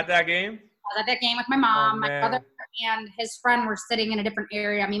game. You were at that game? I was at that game with my mom. My brother and his friend were sitting in a different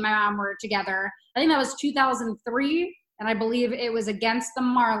area. Me and my mom were together. I think that was 2003, and I believe it was against the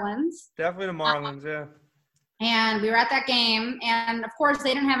Marlins. Definitely the Marlins, yeah. And we were at that game, and of course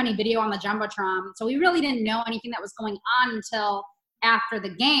they didn't have any video on the Jumbotron, so we really didn't know anything that was going on until after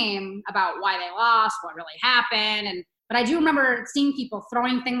the game about why they lost, what really happened. But I do remember seeing people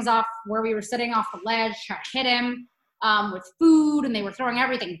throwing things off where we were sitting off the ledge, trying to hit him with food, and they were throwing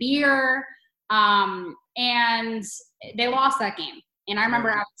everything, beer. And they lost that game. And I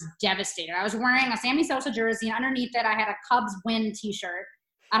remember I was devastated. I was wearing a Sammy Sosa jersey, and underneath it I had a Cubs win t-shirt.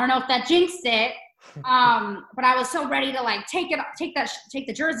 I don't know if that jinxed it. But I was so ready to like take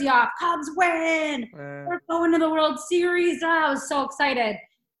the jersey off. Cubs win. We're going to the World Series. I was so excited.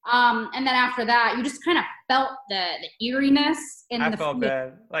 And then after that, you just kind of felt the eeriness I felt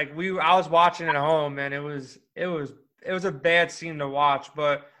bad. Like I was watching at home, and it was a bad scene to watch,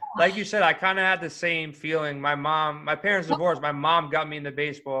 but like you said, I kind of had the same feeling. My parents divorced. My mom got me into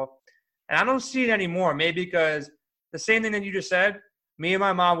baseball, and I don't see it anymore. Maybe because the same thing that you just said, me and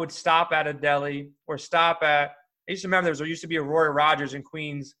my mom would stop at a deli or I used to remember there used to be a Roy Rogers in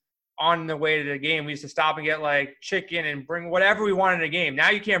Queens on the way to the game. We used to stop and get like chicken and bring whatever we wanted to the game. Now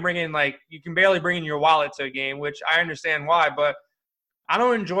you can't bring in you can barely bring in your wallet to a game, which I understand why, but I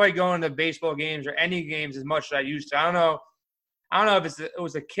don't enjoy going to baseball games or any games as much as I used to. I don't know if it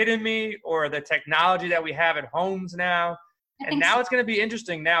was a kid in me or the technology that we have at homes now. And now it's going to be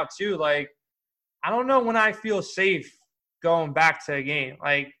interesting now too. Like, I don't know when I feel safe going back to a game.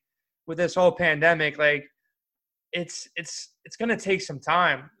 Like with this whole pandemic, like it's going to take some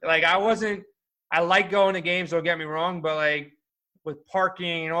time. Like I like going to games, don't get me wrong, but like with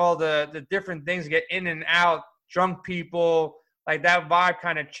parking and all the different things, get in and out, drunk people, like that vibe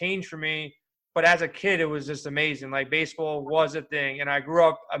kind of changed for me. But as a kid, it was just amazing. Like baseball was a thing, and I grew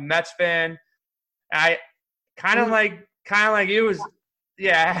up a Mets fan. I kind of like it was,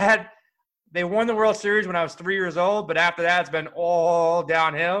 they won the World Series when I was 3 years old, but after that, it's been all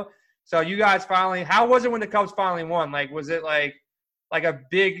downhill. So you guys how was it when the Cubs finally won? Like, was it like a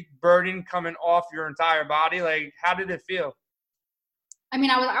big burden coming off your entire body? Like, how did it feel? I mean,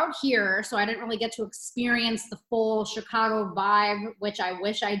 I was out here, so I didn't really get to experience the full Chicago vibe, which I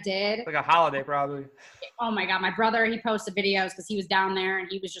wish I did. Like a holiday, probably. Oh, my God. My brother, he posted videos because he was down there, and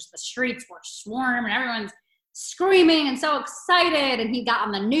he was just, the streets were swarm, and everyone's screaming and so excited, and he got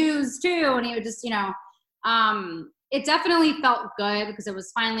on the news, too, and he would just, it definitely felt good because it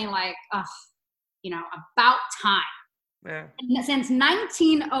was finally like, about time. Yeah. And since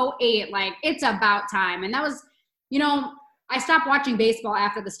 1908, like, it's about time. And that was, I stopped watching baseball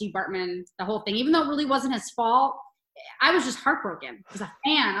after the Steve Bartman, the whole thing, even though it really wasn't his fault. I was just heartbroken as a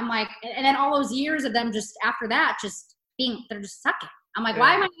fan. I'm like, and then all those years of them just after that, they're just sucking. I'm like,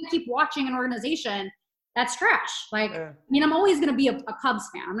 why am I going to keep watching an organization that's trash? Like, I mean, I'm always going to be a Cubs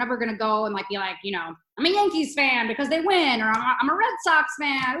fan. I'm never going to go and like be like, you know, I'm a Yankees fan because they win, or I'm a Red Sox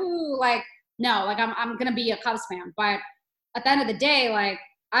fan. Ooh, like, no, like I'm going to be a Cubs fan. But at the end of the day, like,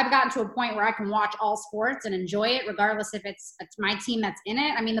 I've gotten to a point where I can watch all sports and enjoy it, regardless if it's my team that's in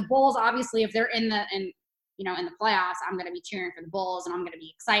it. I mean, the Bulls, obviously, if they're in the playoffs, I'm going to be cheering for the Bulls, and I'm going to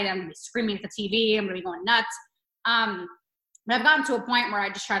be excited. I'm going to be screaming at the TV. I'm going to be going nuts. But I've gotten to a point where I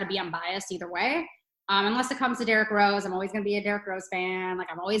just try to be unbiased either way. Unless it comes to Derrick Rose, I'm always going to be a Derrick Rose fan. Like,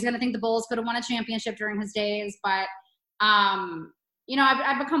 I'm always going to think the Bulls could have won a championship during his days. But, you know,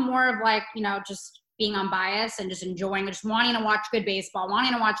 I've become more of like, you know, just being unbiased and just enjoying, just wanting to watch good baseball,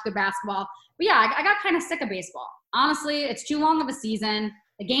 wanting to watch good basketball. But yeah, I got kind of sick of baseball. Honestly, it's too long of a season.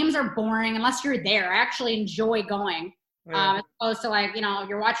 The games are boring unless you're there. I actually enjoy going. As opposed to like, you know,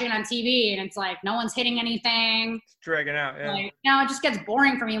 you're watching it on TV and it's like no one's hitting anything. It's dragging out, Like, you know, it just gets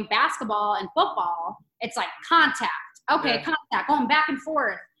boring for me. Basketball and football, it's like contact. Okay, contact, going back and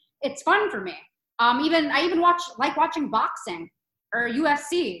forth. It's fun for me. I even like watching boxing or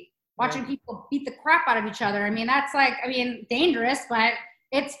UFC. Watching people beat the crap out of each other. I mean, that's like, dangerous, but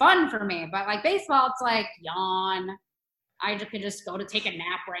it's fun for me. But like baseball, it's like yawn. I could just go to take a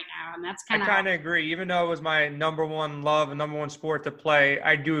nap right now, and that's kind of. I kind of agree. Even though it was my number one love and number one sport to play,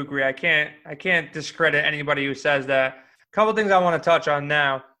 I do agree. I can't discredit anybody who says that. A couple things I want to touch on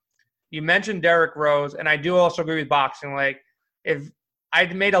now. You mentioned Derrick Rose, and I do also agree with boxing. Like, if I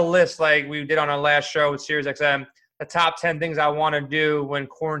made a list like we did on our last show with SiriusXM, the top 10 things I want to do when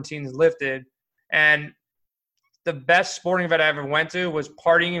quarantine's lifted, and the best sporting event I ever went to was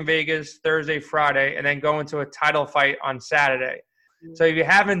partying in Vegas Thursday, Friday, and then going to a title fight on Saturday. So if you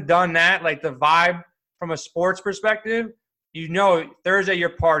haven't done that, like the vibe from a sports perspective, you know, Thursday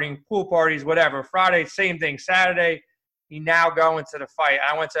you're partying, pool parties, whatever. Friday, same thing. Saturday, you now go into the fight.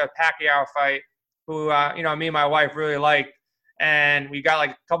 I went to a Pacquiao fight who, you know, me and my wife really liked, and we got like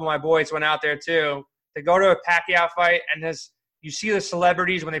a couple of my boys went out there too to go to a Pacquiao fight, and this. You see the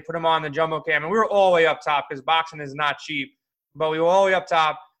celebrities when they put them on the jumbo cam, and we were all the way up top because boxing is not cheap, but we were all the way up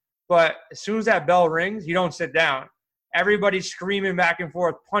top. But as soon as that bell rings, you don't sit down. Everybody's screaming back and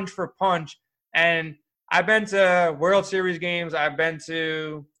forth, punch for punch. And I've been to World Series games. I've been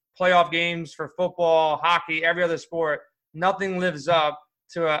to playoff games for football, hockey, every other sport. Nothing lives up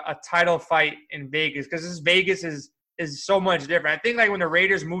to a title fight in Vegas because this Vegas is so much different. I think like when the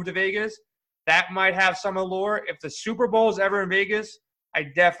Raiders moved to Vegas, that might have some allure. If the Super Bowl is ever in Vegas, I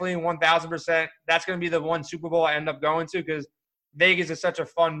definitely 1,000%. That's going to be the one Super Bowl I end up going to because Vegas is such a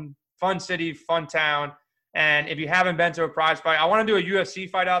fun city, fun town. And if you haven't been to a prize fight, I want to do a UFC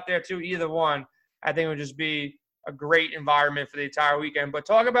fight out there too. Either one, I think it would just be a great environment for the entire weekend. But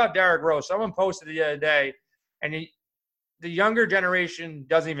talk about Derrick Rose. Someone posted the other day, and the younger generation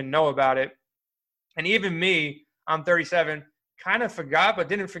doesn't even know about it. And even me, I'm 37. Kind of forgot, but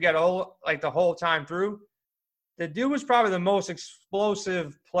didn't forget the whole time through. The dude was probably the most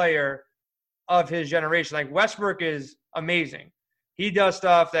explosive player of his generation. Like Westbrook is amazing. He does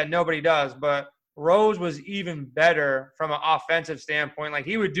stuff that nobody does, but Rose was even better from an offensive standpoint. Like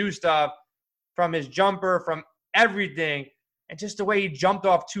he would do stuff from his jumper, from everything. And just the way he jumped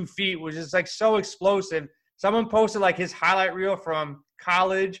off 2 feet was just like so explosive. Someone posted like his highlight reel from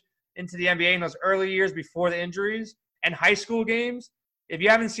college into the NBA in those early years before the injuries. And high school games, if you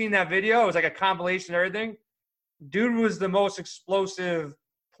haven't seen that video, it was like a compilation of everything. Dude was the most explosive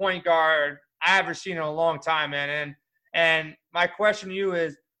point guard I ever seen in a long time, man. And my question to you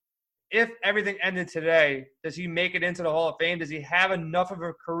is, if everything ended today, does he make it into the Hall of Fame? Does he have enough of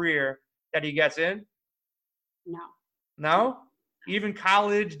a career that he gets in? No. No? Even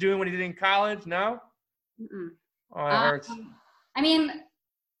college, doing what he did in college? No? Mm-mm. Oh, that hurts. I mean,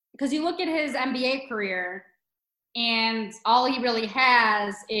 because you look at his NBA career, and all he really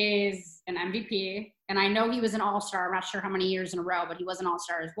has is an MVP. And I know he was an all-star. I'm not sure how many years in a row, but he was an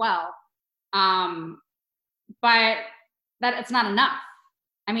all-star as well. But that it's not enough.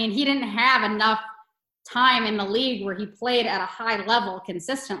 I mean, he didn't have enough time in the league where he played at a high level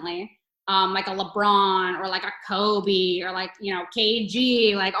consistently, like a LeBron or like a Kobe or like, you know,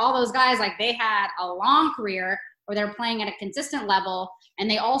 KG, like all those guys, like they had a long career where they're playing at a consistent level. And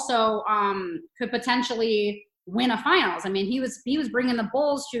they also could potentially win a finals. I mean, he was bringing the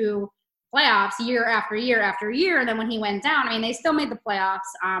Bulls to playoffs year after year after year. And then when he went down, I mean, they still made the playoffs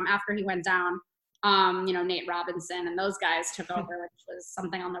after he went down. You know, Nate Robinson and those guys took over, which was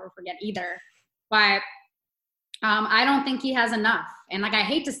something I'll never forget either. But I don't think he has enough. And like, I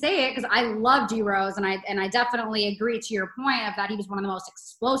hate to say it because I love D Rose, and I definitely agree to your point of that he was one of the most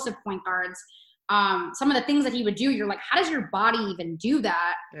explosive point guards. Some of the things that he would do, you're like, how does your body even do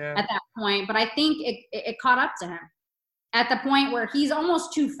that at that point? But I think it caught up to him at the point where he's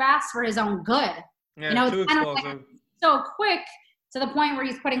almost too fast for his own good. Yeah, it's kind of like so quick to the point where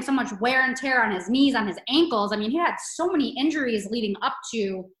he's putting so much wear and tear on his knees, on his ankles. I mean, he had so many injuries leading up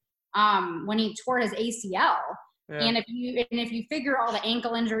to when he tore his ACL. Yeah. And if you figure all the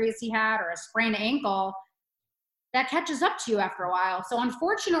ankle injuries he had, or a sprained ankle, that catches up to you after a while. So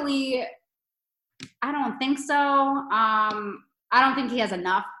unfortunately, I don't think so. I don't think he has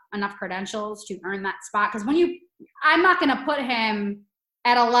enough credentials to earn that spot. Because I'm not going to put him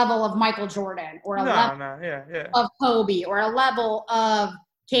at a level of Michael Jordan or a level of Kobe or a level of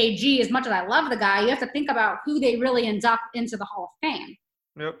KG. As much as I love the guy, you have to think about who they really induct into the Hall of Fame.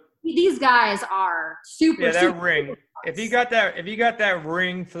 Yep. These guys are super. Yeah, that super ring. Super if he got that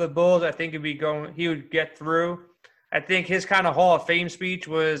ring for the Bulls, I think he would get through. I think his kind of Hall of Fame speech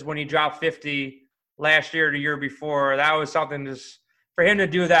was when he dropped 50 last year or the year before. That was something just for him to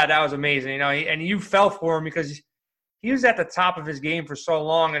do that. That was amazing. You know, and you fell for him because he was at the top of his game for so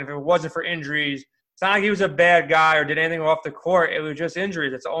long. And if it wasn't for injuries, it's not like he was a bad guy or did anything off the court. It was just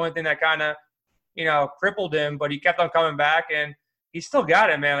injuries. That's the only thing that kind of, crippled him. But he kept on coming back, and he still got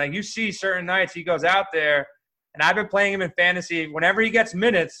it, man. Like, you see certain nights he goes out there, and I've been playing him in fantasy. Whenever he gets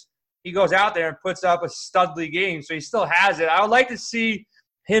minutes, he goes out there and puts up a studly game. So he still has it. I would like to see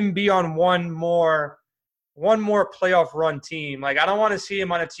him be on one more playoff run team. Like, I don't want to see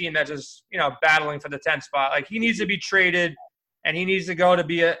him on a team that's just, battling for the 10th spot. Like, he needs to be traded, and he needs to go to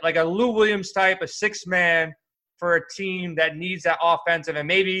be a Lou Williams type, a sixth man for a team that needs that offensive. And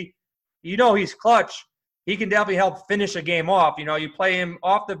maybe, he's clutch. He can definitely help finish a game off. You play him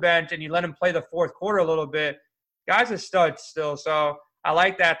off the bench and you let him play the fourth quarter a little bit. Guy's a stud still. So I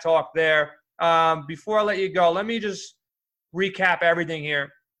like that talk there. Before I let you go, let me just recap everything here.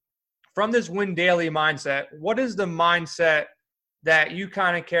 From this win daily mindset, what is the mindset that you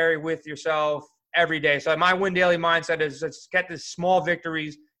kind of carry with yourself every day? So my win daily mindset is let's get the small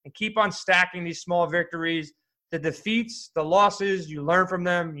victories and keep on stacking these small victories. The defeats, the losses, you learn from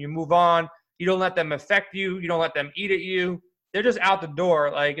them, you move on. You don't let them affect you. You don't let them eat at you. They're just out the door.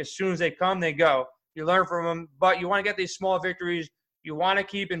 Like, as soon as they come, they go. You learn from them, but you want to get these small victories. You want to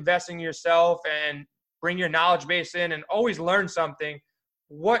keep investing in yourself and bring your knowledge base in and always learn something.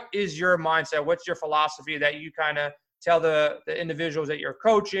 What is your mindset? What's your philosophy that you kind of tell the individuals that you're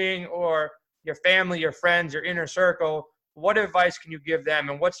coaching or your family, your friends, your inner circle? What advice can you give them,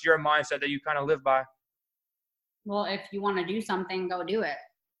 and what's your mindset that you kind of live by? Well, if you want to do something, go do it.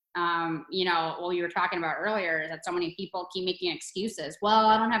 What you were talking about earlier is that so many people keep making excuses. Well,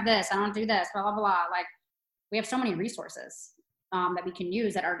 I don't have this, I don't do this, blah, blah, blah. Like, we have so many resources that we can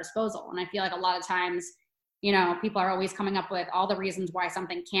use at our disposal. And I feel like a lot of times, people are always coming up with all the reasons why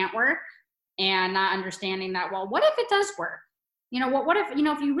something can't work and not understanding that, well, what if it does work? What if,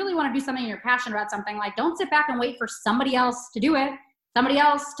 if you really want to do something and you're passionate about something, like, don't sit back and wait for somebody else to do it, somebody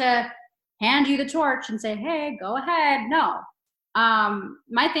else to hand you the torch and say, hey, go ahead. No.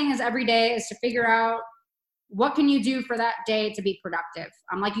 My thing is every day is to figure out what can you do for that day to be productive.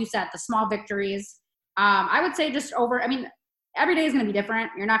 Like you said, the small victories. I would say every day is going to be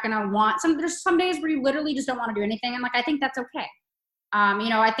different. You're not going to want there's some days where you literally just don't want to do anything. And I think that's okay.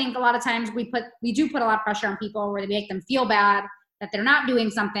 I think a lot of times we do put a lot of pressure on people where they make them feel bad that they're not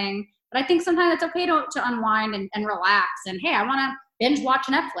doing something. But I think sometimes it's okay to unwind and relax. And hey, I want to binge watch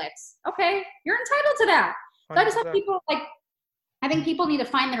Netflix. Okay. You're entitled to that. So I just have people I think people need to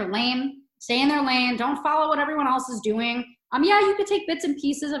find their lane, stay in their lane, don't follow what everyone else is doing. You could take bits and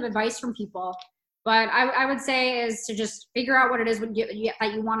pieces of advice from people, but I would say is to just figure out what it is that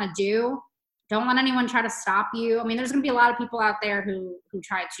you want to do. Don't let anyone try to stop you. There's going to be a lot of people out there who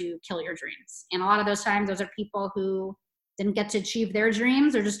try to kill your dreams. And a lot of those times, those are people who didn't get to achieve their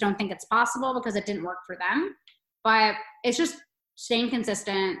dreams or just don't think it's possible because it didn't work for them. But it's just staying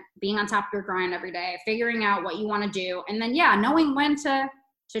consistent, being on top of your grind every day, figuring out what you want to do. And then, knowing when to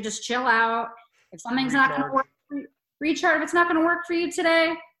just chill out. If something's not going to work, recharge. If it's not going to work for you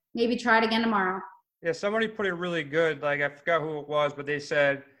today, maybe try it again tomorrow. Yeah, somebody put it really good. Like, I forgot who it was, but they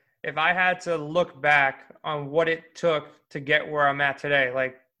said, if I had to look back on what it took to get where I'm at today,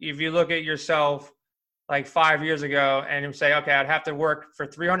 like, if you look at yourself like 5 years ago and you say, okay, I'd have to work for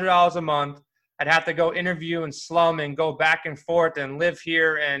 $300 a month. I'd have to go interview and slum and go back and forth and live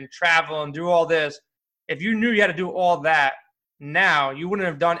here and travel and do all this. If you knew you had to do all that now, you wouldn't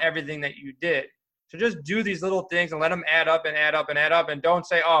have done everything that you did. So just do these little things and let them add up and add up and add up. And don't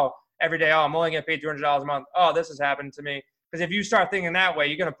say, oh, every day, oh, I'm only getting paid $200 a month. Oh, this has happened to me. Because if you start thinking that way,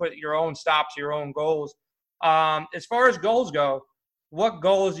 you're going to put your own stops, your own goals. As far as goals go, what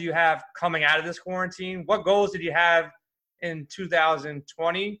goals do you have coming out of this quarantine? What goals did you have in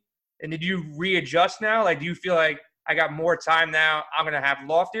 2020? And did you readjust now? Like, do you feel like I got more time now, I'm going to have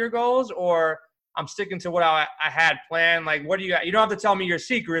loftier goals, or I'm sticking to what I had planned? Like, what do you got? You don't have to tell me your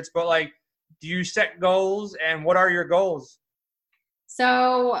secrets, but like, do you set goals, and what are your goals?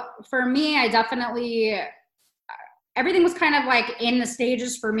 So for me, I definitely, everything was kind of like in the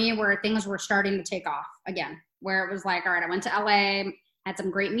stages for me where things were starting to take off again, where it was like, all right, I went to LA, had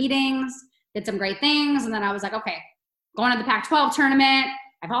some great meetings, did some great things. And then I was like, okay, going to the Pac-12 tournament.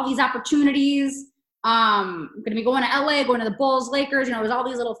 I have all these opportunities. I'm going to be going to LA, going to the Bulls, Lakers. You know, it was all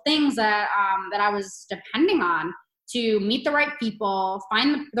these little things that I was depending on to meet the right people,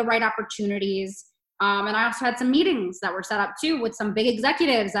 find the right opportunities. And I also had some meetings that were set up too with some big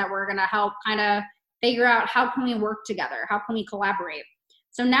executives that were going to help kind of figure out how can we work together? How can we collaborate?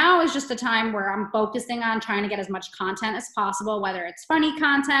 So now is just a time where I'm focusing on trying to get as much content as possible, whether it's funny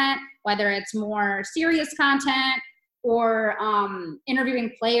content, whether it's more serious content, or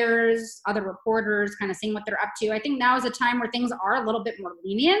interviewing players, other reporters, kind of seeing what they're up to. I think now is a time where things are a little bit more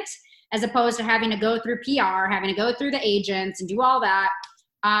lenient, as opposed to having to go through PR, having to go through the agents and do all that.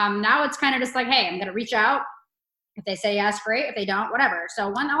 Now it's kind of just like, hey, I'm going to reach out. If they say yes, great. If they don't, whatever.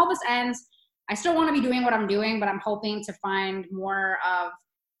 So when all this ends, I still want to be doing what I'm doing, but I'm hoping to find more of,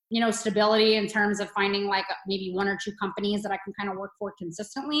 you know, stability in terms of finding like maybe one or two companies that I can kind of work for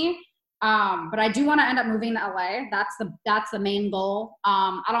consistently. But I do want to end up moving to LA. That's the main goal.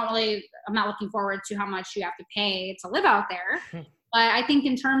 I'm not looking forward to how much you have to pay to live out there. But I think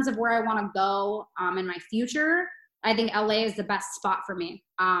in terms of where I want to go in my future, I think LA is the best spot for me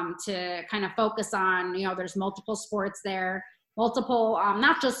to kind of focus on. You know, there's multiple sports there, multiple,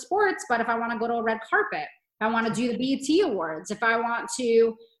 not just sports, but if I want to go to a red carpet, if I want to do the BET Awards, if I want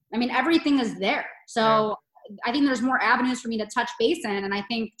to, I mean, everything is there. So I think there's more avenues for me to touch base in. And I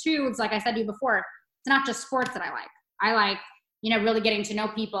think too, it's like I said to you before, it's not just sports that I like. I like, you know, really getting to know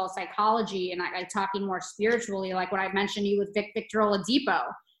people, psychology, and I like talking more spiritually, like what I mentioned to you with Victor Oladipo,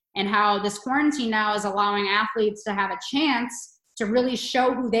 and how this quarantine now is allowing athletes to have a chance to really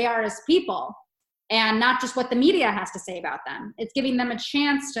show who they are as people and not just what the media has to say about them. It's giving them a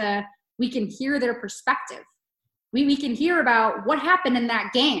chance to, we can hear their perspective. We can hear about what happened in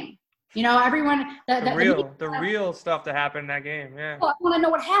that game. You know, everyone, the real stuff that happened in that game. Yeah. Well, I want to know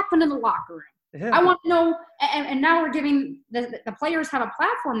what happened in the locker room. Yeah. I want to know, and now we're giving the players have a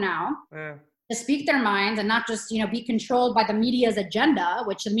platform now to speak their minds and not just, you know, be controlled by the media's agenda,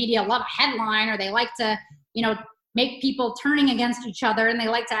 which the media love a headline, or they like to, you know, make people turning against each other, and they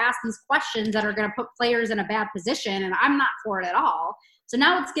like to ask these questions that are going to put players in a bad position, and I'm not for it at all. So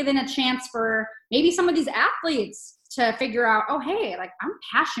now it's given a chance for maybe some of these athletes to figure out, oh, hey, like I'm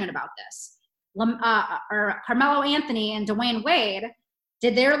passionate about this. Or Carmelo Anthony and Dwayne Wade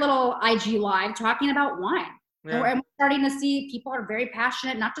did their little IG live talking about wine. Yeah. And we're starting to see people are very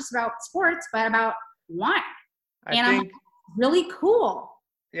passionate, not just about sports, but about wine. I'm like, really cool.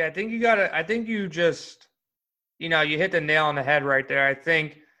 Yeah, I think you just, you know, you hit the nail on the head right there. I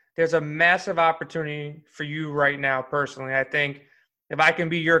think there's a massive opportunity for you right now personally. I think if I can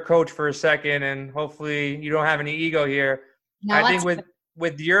be your coach for a second, and hopefully you don't have any ego here, I think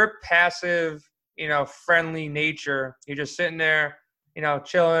with your passive, you know, friendly nature, you're just sitting there, you know,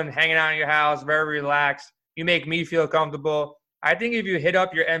 chilling, hanging out in your house, very relaxed. You make me feel comfortable. I think if you hit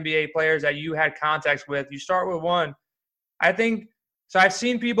up your NBA players that you had contacts with, you start with one. I think so. I've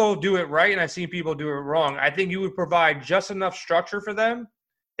seen people do it right, and I've seen people do it wrong. I think you would provide just enough structure for them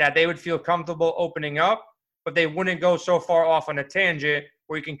that they would feel comfortable opening up, but they wouldn't go so far off on a tangent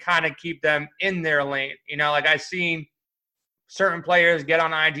where you can kind of keep them in their lane. You know, like I've seen certain players get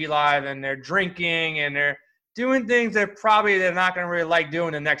on IG Live and they're drinking and they're doing things that probably they're not going to really like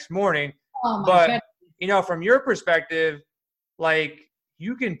doing the next morning. Oh, but, goodness. You know, from your perspective, like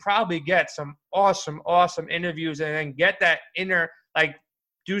you can probably get some awesome interviews and then get that inner, like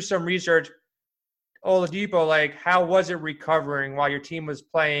do some research. Oladipo, like how was it recovering while your team was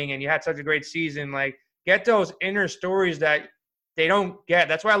playing and you had such a great season? Like get those inner stories that they don't get.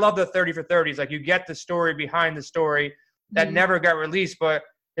 That's why I love the 30 for 30s. Like you get the story behind the story that never got released, but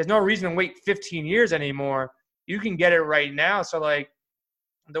there's no reason to wait 15 years anymore. You can get it right now. So like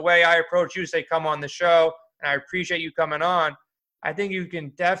the way I approach you, say, come on the show, and I appreciate you coming on. I think you can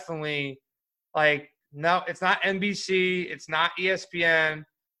definitely like, no, it's not NBC. It's not ESPN.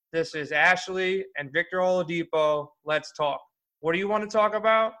 This is Ashley and Victor Oladipo. Let's talk. What do you want to talk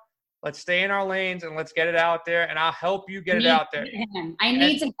about? Let's stay in our lanes and let's get it out there, and I'll help you get it out there. I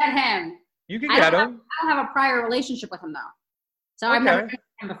need to get him. You can get him. I don't have a prior relationship with him, though. So I've never met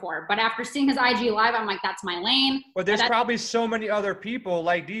him before. But after seeing his IG live, I'm like, that's my lane. But there's probably so many other people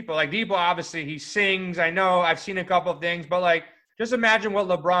like Deepo. Like Deepo, obviously, he sings. I know. I've seen a couple of things. But, like, just imagine what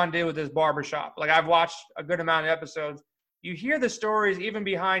LeBron did with his barbershop. Like, I've watched a good amount of episodes. You hear the stories even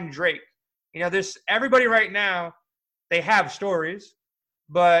behind Drake. You know, there's everybody right now, they have stories,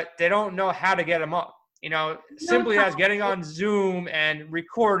 but they don't know how to get them up. You know, simply as getting on Zoom and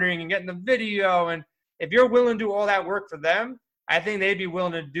recording and getting the video. And if you're willing to do all that work for them, I think they'd be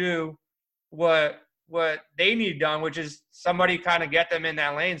willing to do what they need done, which is somebody kind of get them in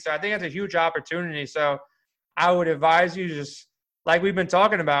that lane. So I think that's a huge opportunity. So I would advise you, just like we've been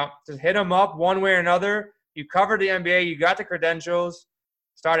talking about, just hit them up one way or another. You covered the NBA, you got the credentials,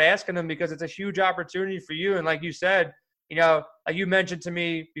 start asking them, because it's a huge opportunity for you. And like you said, you know, like you mentioned to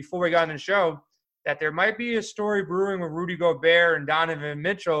me before we got on the show, that there might be a story brewing with Rudy Gobert and Donovan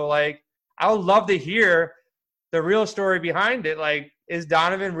Mitchell. Like, I would love to hear the real story behind it. Like, is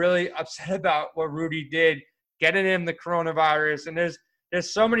Donovan really upset about what Rudy did, getting him the coronavirus? And there's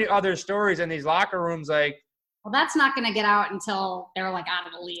so many other stories in these locker rooms. Like, well, that's not going to get out until they're like out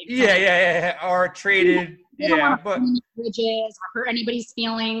of the league. Yeah. Or traded. They don't want to burn bridges or hurt anybody's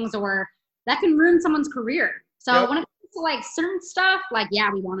feelings, or that can ruin someone's career. So when it comes to like certain stuff, like,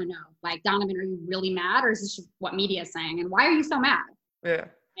 yeah, we want to know, like, Donovan, are you really mad, or is this what media is saying? And why are you so mad? Yeah.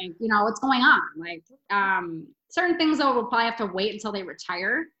 And, you know, what's going on? Like, certain things, though, we'll probably have to wait until they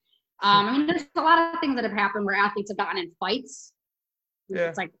retire. I mean, there's a lot of things that have happened where athletes have gotten in fights. Yeah.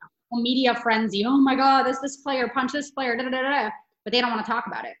 It's like a media frenzy. Oh my God, this player punched this player, but they don't want to talk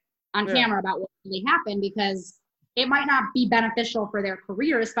about it on camera about what really happened, because it might not be beneficial for their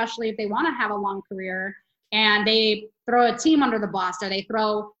career, especially if they want to have a long career and they throw a team under the bus, or they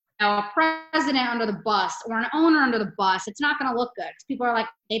throw a president under the bus, or an owner under the bus. It's not going to look good, because people are like,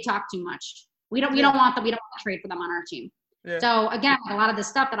 they talk too much. We don't want them. We don't want to trade for them on our team. Yeah. So again, a lot of the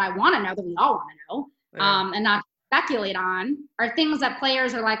stuff that I want to know, that we all want to know, and not speculate on, are things that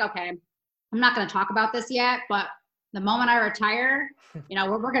players are like, okay, I'm not going to talk about this yet, but the moment I retire, you know,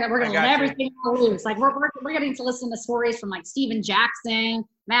 we're gonna let everything loose. Like, we're getting to listen to stories from like Steven Jackson,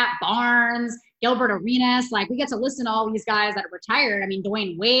 Matt Barnes, Gilbert Arenas. Like, we get to listen to all these guys that are retired. I mean,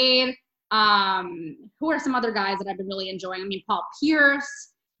 Dwayne Wade. Who are some other guys that I've been really enjoying? I mean, Paul Pierce.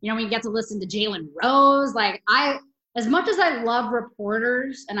 You know, we get to listen to Jalen Rose. Like, as much as I love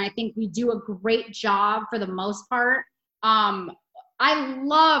reporters, and I think we do a great job for the most part, I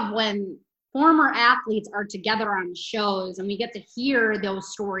love when former athletes are together on shows and we get to hear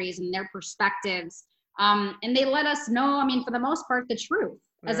those stories and their perspectives. And they let us know, I mean, for the most part, the truth,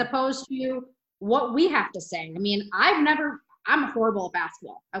 as opposed to what we have to say. I mean, I'm horrible at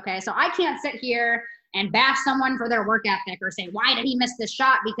basketball. Okay. So I can't sit here and bash someone for their work ethic or say, why did he miss this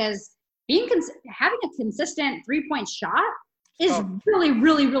shot? Because having a consistent 3-point shot is really,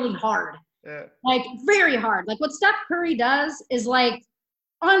 really, really hard. Yeah. Like, very hard. Like, what Steph Curry does is like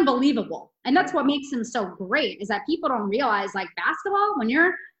unbelievable. And that's what makes him so great, is that people don't realize, like, basketball, when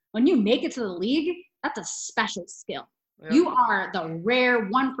you make it to the league, that's a special skill. Yeah. You are the rare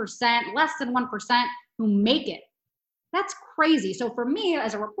 1%, less than 1% who make it. That's crazy. So for me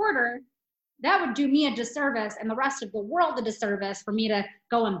as a reporter, that would do me a disservice and the rest of the world a disservice for me to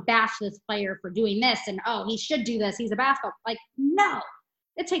go and bash this player for doing this and, oh, he should do this, he's a basketball. Like, no.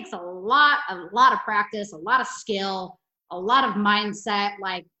 It takes a lot of practice, a lot of skill, a lot of mindset.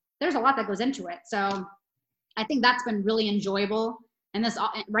 Like, there's a lot that goes into it. So I think that's been really enjoyable. And this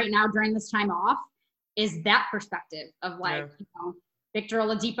right now during this time off is that perspective of, like, you know, Victor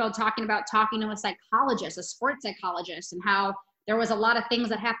Oladipo talking to a psychologist, a sports psychologist, and how there was a lot of things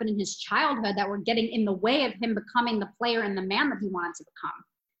that happened in his childhood that were getting in the way of him becoming the player and the man that he wanted to become.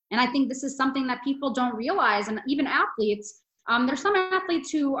 And I think this is something that people don't realize. And even athletes, there's some athletes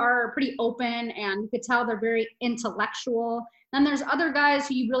who are pretty open and you could tell they're very intellectual. Then there's other guys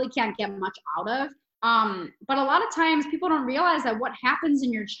who you really can't get much out of. But a lot of times people don't realize that what happens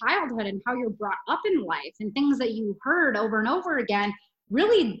in your childhood and how you're brought up in life and things that you heard over and over again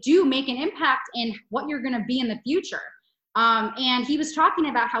really do make an impact in what you're going to be in the future. And he was talking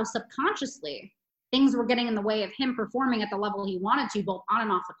about how subconsciously things were getting in the way of him performing at the level he wanted to, both on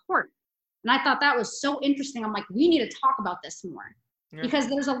and off the court. And I thought that was so interesting. I'm like, we need to talk about this more. Yeah. Because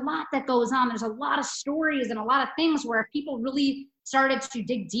there's a lot that goes on. There's a lot of stories and a lot of things where if people really started to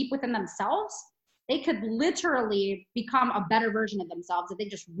dig deep within themselves, they could literally become a better version of themselves if they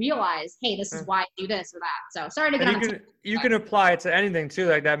just realize, hey, this is why I do this or that. So sorry to get on you can apply it to anything too,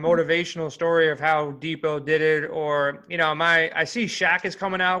 like that motivational story of how Depot did it, or I see Shaq is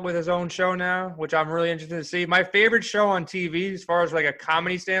coming out with his own show now, which I'm really interested to see. My favorite show on TV, as far as like a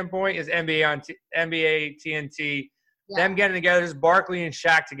comedy standpoint, is NBA TNT. Yeah. Them getting together, just Barkley and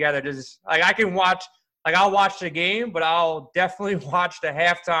Shaq together. Just like I can watch, like I'll watch the game, but I'll definitely watch the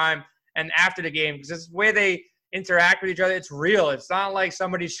halftime and after the game, because it's the way they interact with each other. It's real. It's not like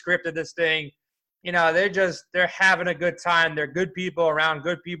somebody scripted this thing. They're having a good time. They're good people around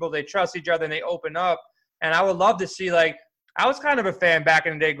good people. They trust each other and they open up. And I would love to see, like, I was kind of a fan back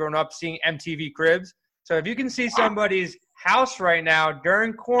in the day growing up seeing MTV Cribs. So if you can see somebody's house right now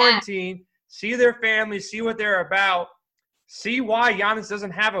during quarantine, see their family, see what they're about, see why Giannis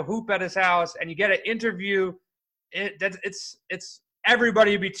doesn't have a hoop at his house, and you get an interview, it's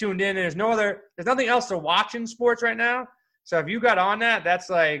everybody would be tuned in, and there's nothing else to watch in sports right now. So if you got on that, that's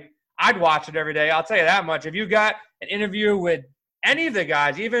like, I'd watch it every day. I'll tell you that much. If you got an interview with any of the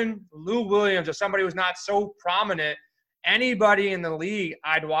guys, even Lou Williams or somebody who's not so prominent, anybody in the league,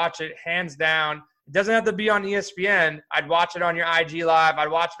 I'd watch it hands down. It doesn't have to be on ESPN. I'd watch it on your IG Live. I'd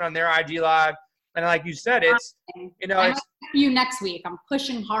watch it on their IG Live. And like you said, it's. It's you next week. I'm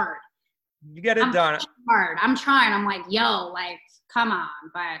pushing hard. You get it done. Hard. I'm trying. I'm like, yo, like, come on.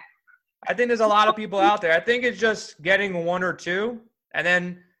 But I think there's a lot of people out there. I think it's just getting one or two. And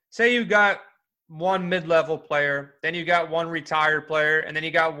then say you got one mid-level player, then you got one retired player, and then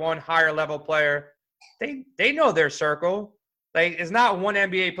you got one higher-level player. They know their circle. Like, it's not one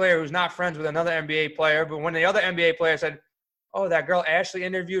NBA player who's not friends with another NBA player, but when the other NBA player said, oh, that girl Ashley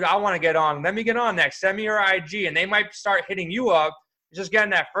interviewed, I want to get on. Let me get on next. Send me your IG. And they might start hitting you up. Just getting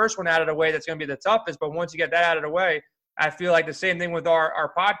that first one out of the way, that's going to be the toughest. But once you get that out of the way, I feel like the same thing with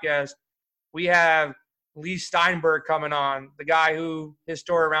our podcast. We have Lee Steinberg coming on, the guy who his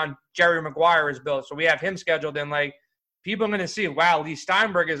story around Jerry Maguire is built. So we have him scheduled in. Like, people are going to see, wow, Lee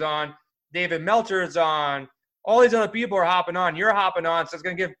Steinberg is on, David Meltzer is on, all these other people are hopping on, you're hopping on, so it's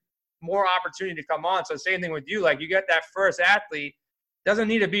going to give more opportunity to come on. So same thing with you. Like, you get that first athlete, doesn't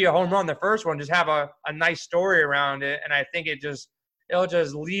need to be a home run the first one, just have a nice story around it. And I think it'll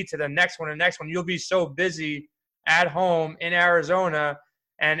just lead to the next one and next one. You'll be so busy at home in Arizona,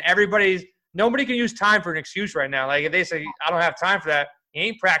 and nobody can use time for an excuse right now. Like, if they say, I don't have time for that, you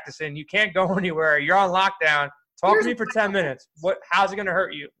ain't practicing, you can't go anywhere, you're on lockdown, talk to me for 10 minutes. How's it going to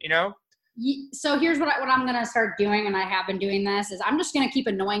hurt you, So here's what I'm going to start doing, and I have been doing this, is I'm just going to keep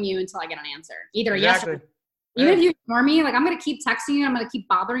annoying you until I get an answer. Either exactly. Yes or even if you ignore me, like, I'm going to keep texting you, I'm going to keep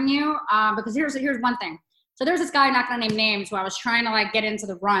bothering you, because here's one thing. So there's this guy, not going to name names, who I was trying to, like, get into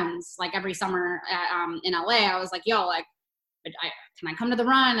the runs, like, every summer in LA. I was like, yo, like, can I come to the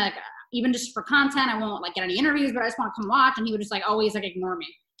run? Like, even just for content, I won't, like, get any interviews, but I just want to come watch. And he would just, like, always, like, ignore me.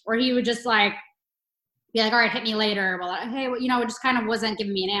 Or he would just, like, be like, all right, hit me later. Well, hey, it just kind of wasn't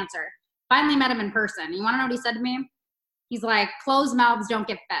giving me an answer. Finally met him in person. You want to know what he said to me? He's like, closed mouths don't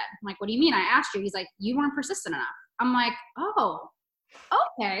get fed. I'm like, what do you mean? I asked you. He's like, you weren't persistent enough. I'm like, oh,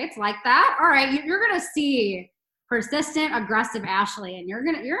 okay, it's like that. All right, you're gonna see persistent, aggressive Ashley, and you're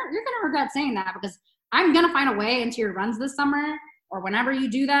gonna regret saying that, because I'm gonna find a way into your runs this summer or whenever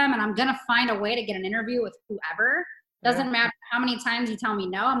you do them, and I'm gonna find a way to get an interview with whoever. Doesn't matter how many times you tell me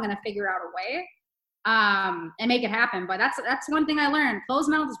no, I'm gonna figure out a way and make it happen. But that's one thing I learned. Closed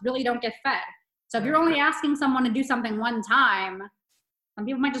mouths really don't get fed. So if you're only asking someone to do something one time, some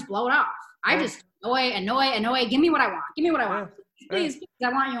people might just blow it off. I just annoy. Give me what I want. Please, I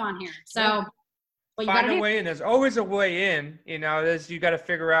want you on here. So find a way in. There's always a way in. You got to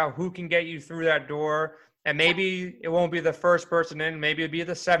figure out who can get you through that door. And maybe it won't be the first person in. Maybe it'll be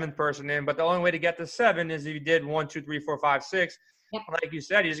the seventh person in. But the only way to get to 7 is if you did 1, 2, 3, 4, 5, 6. Yep. Like you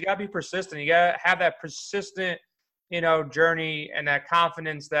said, you just got to be persistent. You got to have that persistent, journey and that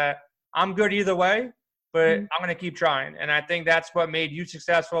confidence that I'm good either way, but I'm going to keep trying. And I think that's what made you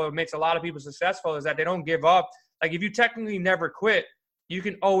successful. It makes a lot of people successful, is that they don't give up. Like, if you technically never quit, you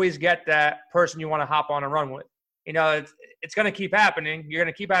can always get that person you want to hop on and run with. It's going to keep happening. You're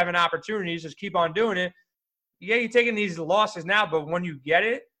going to keep having opportunities. Just keep on doing it. Yeah, you're taking these losses now, but when you get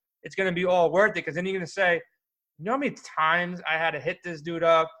it, it's going to be all worth it, because then you're going to say, you know how many times I had to hit this dude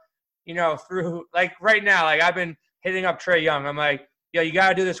up, through, like, right now, like, I've been hitting up Trae Young. I'm like, yo, you got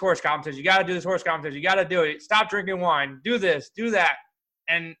to do this horse competition. You got to do this horse competition. You got to do it. Stop drinking wine. Do this. Do that.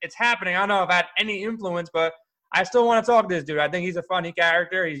 And it's happening. I don't know if I had any influence, but I still want to talk to this dude. I think he's a funny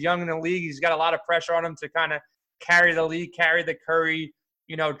character. He's young in the league. He's got a lot of pressure on him to kind of carry the league, carry the Curry,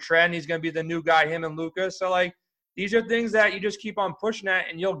 trend. He's going to be the new guy, him and Luka. So, like, these are things that you just keep on pushing at,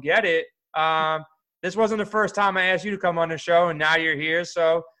 and you'll get it. this wasn't the first time I asked you to come on the show, and now you're here.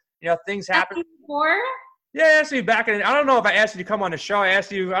 So, things happen. Before? Yeah, I asked you back in. I don't know if I asked you to come on the show. I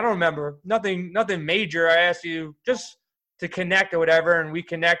asked you. I don't remember. Nothing major. I asked you just to connect or whatever, and we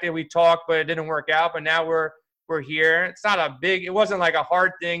connected. We talked, but it didn't work out. But now we're here. It's not a big. It wasn't like a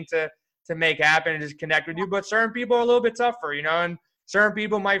hard thing to make happen and just connect with you. But certain people are a little bit tougher, and certain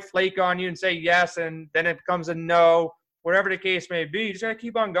people might flake on you and say yes, and then it becomes a no. Whatever the case may be, you just gotta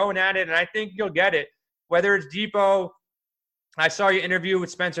keep on going at it, and I think you'll get it. Whether it's Depot, I saw your interview with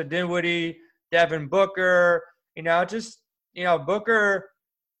Spencer Dinwiddie, Devin Booker, Booker,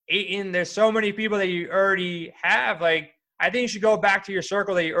 Ayton. There's so many people that you already have. Like, I think you should go back to your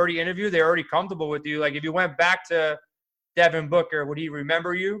circle that you already interviewed. They're already comfortable with you. Like, if you went back to Devin Booker, would he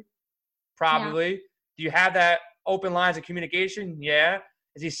remember you? Probably. Yeah. Do you have that open lines of communication? Yeah.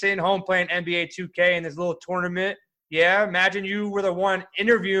 Is he sitting home playing NBA 2K in this little tournament? Yeah, imagine you were the one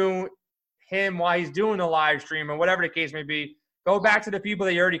interviewing him while he's doing the live stream or whatever the case may be. Go back to the people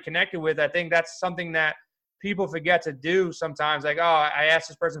that you're already connected with. I think that's something that people forget to do sometimes. Like, oh, I asked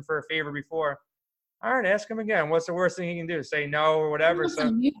this person for a favor before. All right, ask him again. What's the worst thing he can do? Say no or whatever.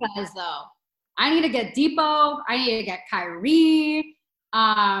 You guys, though. I need to get Depot. I need to get Kyrie.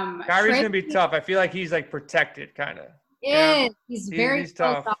 Kyrie's going to be tough. I feel like he's, like, protected kind of. He's very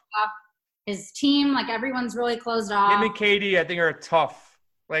tough. His team, like, everyone's really closed off. Him and KD, I think, are tough.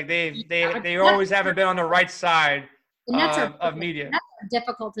 Like, they always haven't been on the right side of media. That's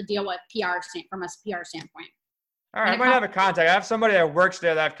difficult to deal with from a PR standpoint. All right, I might have a contact. I have somebody that works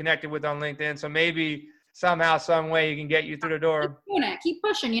there that I've connected with on LinkedIn, so maybe somehow, some way, you can get you through the door. Keep doing it. Keep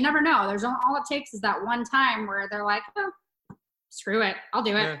pushing. You never know. All it takes is that one time where they're like, oh, screw it. I'll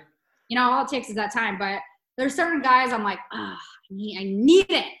do it. Yeah. All it takes is that time. But there's certain guys I'm like, I need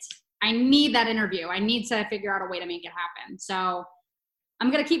it. I need that interview. I need to figure out a way to make it happen. So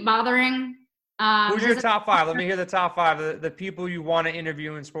I'm going to keep bothering. Who's your top five? Let me hear the top five, the people you want to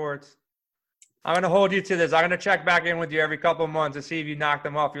interview in sports. I'm going to hold you to this. I'm going to check back in with you every couple of months to see if you knock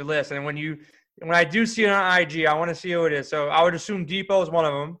them off your list. And when I do see it on IG, I want to see who it is. So I would assume Depot is one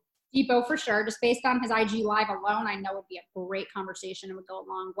of them. Depot for sure. Just based on his IG live alone, I know it would be a great conversation. It would go a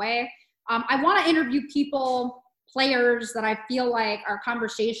long way. I want to interview players that I feel like our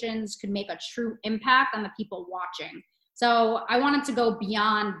conversations could make a true impact on the people watching. So I wanted to go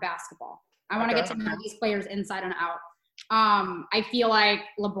beyond basketball. I want to get to know these players inside and out. I feel like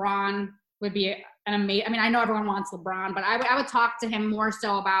LeBron would be an amazing – I know everyone wants LeBron, but I would talk to him more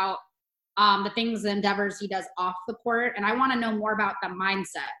so about the things, the endeavors he does off the court. And I want to know more about the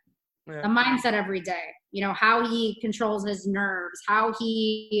mindset. The mindset every day, how he controls his nerves, how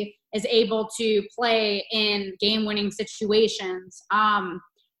he is able to play in game-winning situations.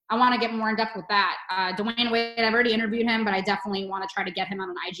 I want to get more in depth with that. Dwayne Wade, I've already interviewed him, but I definitely want to try to get him on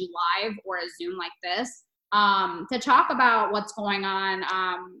an IG Live or a Zoom like this to talk about what's going on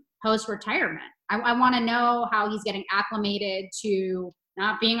post-retirement. I want to know how he's getting acclimated to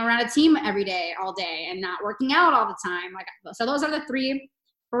not being around a team every day, all day, and not working out all the time. So those are the three.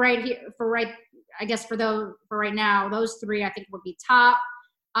 For right now, those three I think would be top.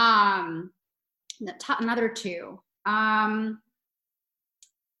 Another two. I'm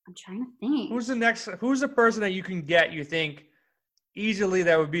trying to think. Who's the person that you can get, you think, easily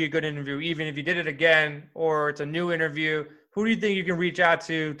that would be a good interview, even if you did it again or it's a new interview? Who do you think you can reach out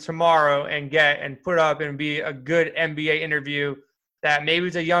to tomorrow and get and put up and be a good NBA interview that maybe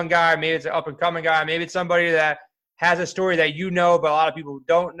it's a young guy, maybe it's an up-and-coming guy, maybe it's somebody that has a story that but a lot of people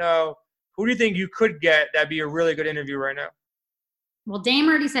don't know? Who do you think you could get that'd be a really good interview right now? Well, Dame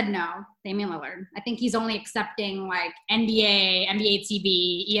already said no, Damian Lillard. I think he's only accepting like NBA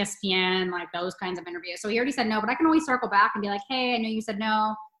TV, ESPN, like those kinds of interviews. So he already said no, but I can always circle back and be like, hey, I know you said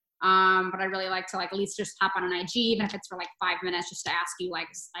no, but I'd really like to at least just hop on an IG, even if it's for 5 minutes, just to ask you like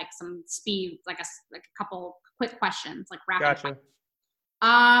some speed, like a couple quick questions, like rapid.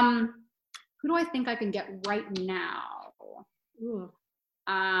 Gotcha. Who do I think I can get right now? Ooh.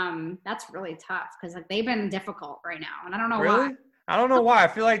 That's really tough because they've been difficult right now, and I don't know why. I don't know why. I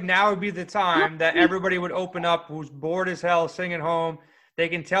feel like now would be the time that everybody would open up who's bored as hell, sitting at home. They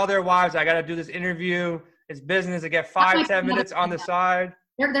can tell their wives, I got to do this interview. It's business. I get 5-10 minutes on the side.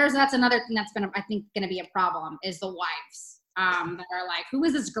 That's another thing that's I think going to be a problem is the wives that are like, who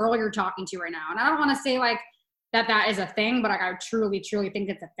is this girl you're talking to right now? And I don't want to say that is a thing, but I truly think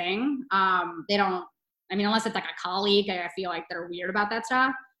it's a thing. They don't, unless it's a colleague, I feel like they're weird about that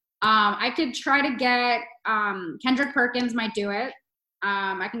stuff. I could try to get Kendrick Perkins might do it.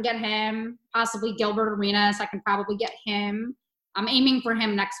 I can get him, possibly Gilbert Arenas. I can probably get him. I'm aiming for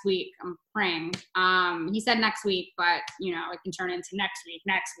him next week. I'm praying. He said next week, but it can turn into next week.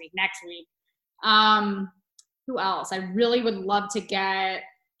 Who else? I really would love to get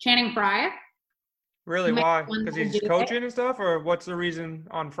Channing Frye. Really? Why? Because he's coaching and stuff, or what's the reason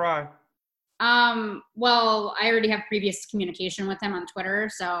on Frye? Well, I already have previous communication with him on Twitter,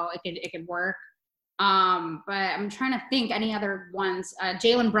 so it could work. But I'm trying to think any other ones.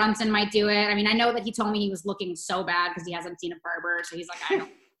 Jalen Brunson might do it. I mean, I know that he told me he was looking so bad because he hasn't seen a barber, so he's like, I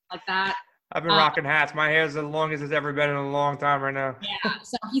don't like that. I've been rocking hats. My hair's the longest it's ever been in a long time right now. Yeah,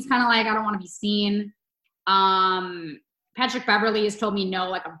 so he's kind of like, I don't want to be seen. Patrick Beverley has told me no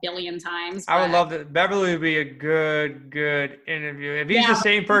like a billion times. I would love that. Beverley would be a good interview. If he's the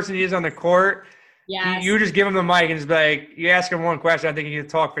same person he is on the court, you just give him the mic and just be like, you ask him one question, I think he can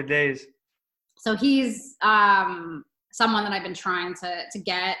talk for days. So he's someone that I've been trying to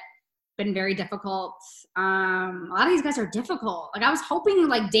get. Been very difficult. A lot of these guys are difficult. Like I was hoping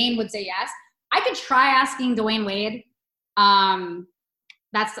like Dane would say yes. I could try asking Dwayne Wade. I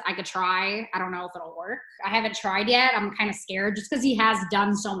could try. I don't know if it'll work. I haven't tried yet. I'm kind of scared just because he has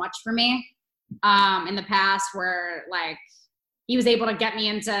done so much for me in the past where like he was able to get me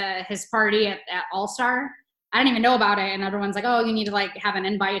into his party at All-Star. I didn't even know about it. And everyone's like, oh, you need to like have an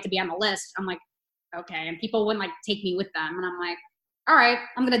invite to be on the list. I'm like, okay. And people wouldn't like take me with them. And I'm like, all right,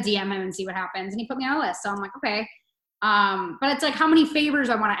 I'm going to DM him and see what happens. And he put me on a list. So I'm like, okay. But it's like how many favors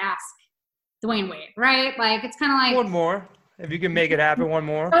I want to ask Dwayne Wade, right? Like it's kind of like. One more. If you can make it happen, one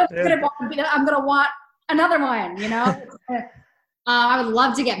more. I'm going to want another one, you know? I would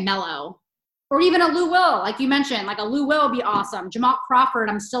love to get Melo. Or even a Lou Will, like you mentioned. Like a Lou Will would be awesome. Jamal Crawford,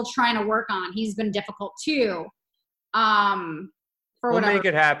 I'm still trying to work on. He's been difficult too. We'll make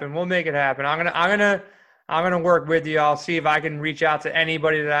it happen. I'm gonna work with you. I'll see if I can reach out to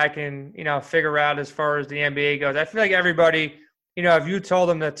anybody that I can, figure out as far as the NBA goes. I feel like everybody, if you told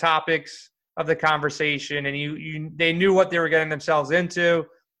them the topics of the conversation and they knew what they were getting themselves into,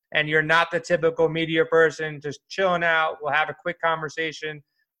 and you're not the typical media person just chilling out, we'll have a quick conversation.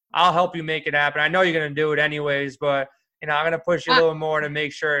 I'll help you make it happen. I know you're going to do it anyways, but I'm going to push you a little more to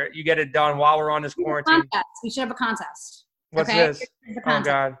make sure you get it done while we're on this quarantine. We should have a contest. What's this? Oh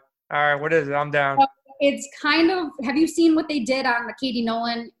God. All right. What is it? I'm down. So it's kind of, have you seen what they did on the Katie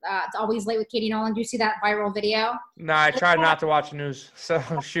Nolan? It's Always Late with Katie Nolan. Do you see that viral video? No, I tried not to watch the news. So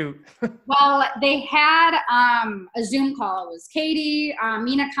shoot. Well, they had a Zoom call. It was Katie,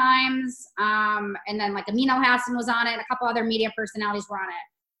 Mina Kimes, and then like Amin Hassan was on it, and a couple other media personalities were on it.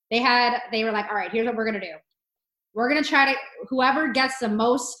 They were like, all right, here's what we're going to do. We're going to try to, whoever gets the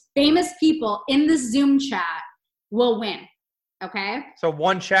most famous people in this Zoom chat will win. Okay? So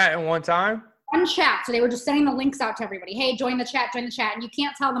one chat at one time? One chat. So they were just sending the links out to everybody. Hey, join the chat. And you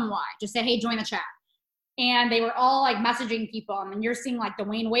can't tell them why. Just say, hey, join the chat. And they were all like messaging people. And then you're seeing like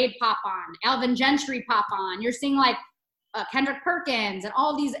Dwayne Wade pop on, Alvin Gentry pop on. You're seeing like Kendrick Perkins and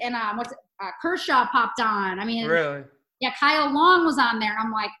all these, and Kershaw popped on. I mean, really? Yeah, Kyle Long was on there.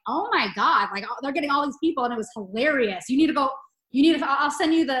 I'm like, oh my God, like they're getting all these people, and it was hilarious. I'll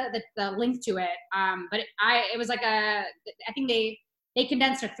send you the link to it. But it was like I think they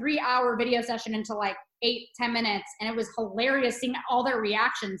condensed a 3-hour video session into like 8-10 minutes, and it was hilarious seeing all their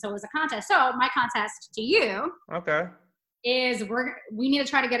reactions. So it was a contest. So my contest to you, is we need to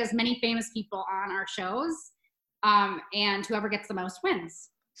try to get as many famous people on our shows, and whoever gets the most wins.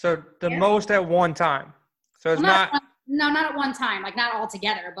 So the most at one time. So it's No, not at one time, like not all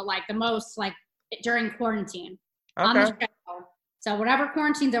together, but like the most like during quarantine. Okay. On the show. So whatever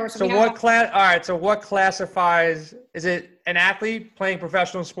quarantine's over. So what class? All right. So what classifies? Is it an athlete playing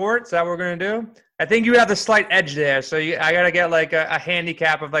professional sports? Is that what we're gonna do? I think you have the slight edge there. So I gotta get like a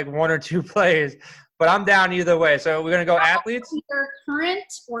handicap of like 1 or 2 plays. But I'm down either way. So we're gonna go athletes. Either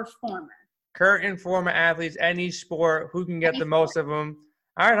current or former. Current and former athletes, any sport. Who can get the most of them?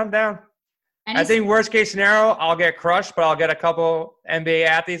 All right, I'm down. I think worst case scenario, I'll get crushed, but I'll get a couple NBA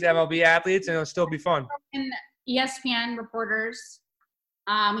athletes, MLB athletes, and it'll still be fun. And ESPN reporters.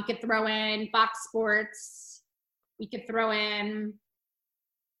 We could throw in Fox Sports. We could throw in,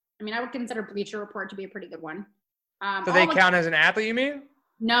 I would consider Bleacher Report to be a pretty good one. So they count as an athlete, you mean?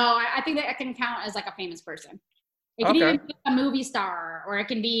 No, I think that it can count as like a famous person. It can even be a movie star, or it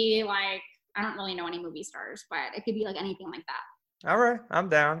can be like, I don't really know any movie stars, but it could be like anything like that. All right, I'm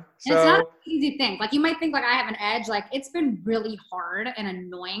down. So it's not an easy thing. Like you might think like I have an edge. Like it's been really hard and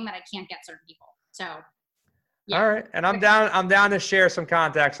annoying that I can't get certain people. So yeah. All right, and I'm down to share some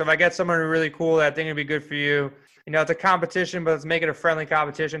contacts. So if I get someone really cool that I think would be good for you, it's a competition, but let's make it a friendly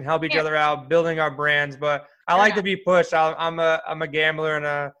competition. Help each other out, building our brands. But I like to be pushed. I'm a gambler, and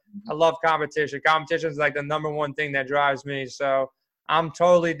I love competition. Competition is like the number one thing that drives me. So I'm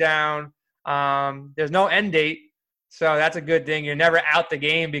totally down. There's no end date. So that's a good thing. You're never out the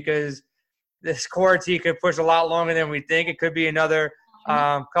game because this quarantine could push a lot longer than we think. It could be another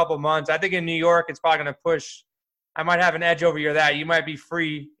couple months. I think in New York, it's probably going to push. I might have an edge over you that you might be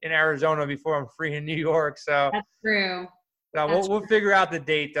free in Arizona before I'm free in New York. So that's true. So we'll figure out the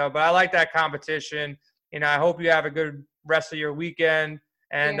date though. But I like that competition. I hope you have a good rest of your weekend.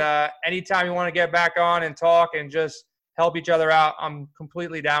 And anytime you want to get back on and talk and just help each other out, I'm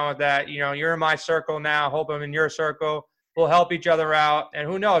completely down with that. You're in my circle now. Hope I'm in your circle. We'll help each other out. And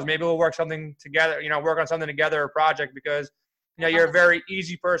who knows, maybe we'll work something together, work on something together, a project, because, you're a very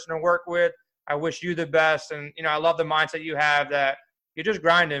easy person to work with. I wish you the best. And, I love the mindset you have that you're just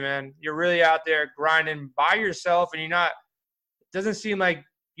grinding, man. You're really out there grinding by yourself, and it doesn't seem like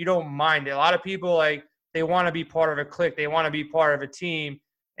you don't mind it. A lot of people, they want to be part of a clique. They want to be part of a team,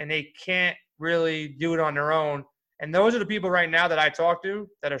 and they can't really do it on their own. And those are the people right now that I talk to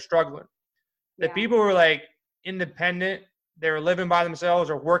that are struggling. The people who are independent, they're living by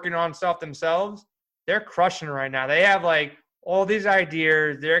themselves or working on stuff themselves, they're crushing right now. They have all these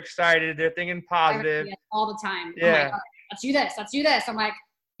ideas. They're excited. They're thinking positive. All the time. Yeah. Oh my God, let's do this. Let's do this. I'm like,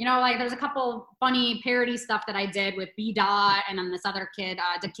 there's a couple funny parody stuff that I did with B-Dot and then this other kid,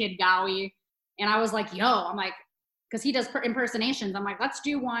 the Kid Gowie. And I was like, I'm like, because he does impersonations. I'm like, let's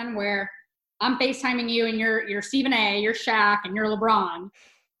do one where I'm FaceTiming you and you're Stephen A, you're Shaq, and you're LeBron.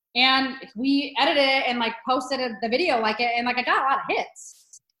 And we edited it and posted the video and I got a lot of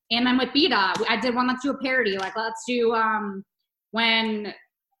hits. And then with B-Dot, I did one, let's do a parody. Let's do when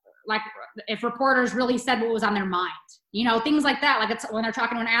if reporters really said what was on their mind, things like that. It's when they're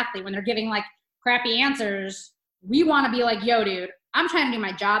talking to an athlete, when they're giving crappy answers, we want to be like, yo, dude, I'm trying to do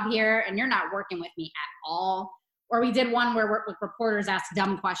my job here and you're not working with me at all. Or we did one where reporters ask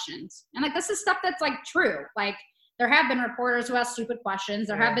dumb questions. And this is stuff that's true. There have been reporters who ask stupid questions.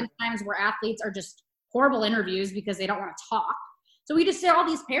 There have been times where athletes are just horrible interviews because they don't want to talk. So we just did all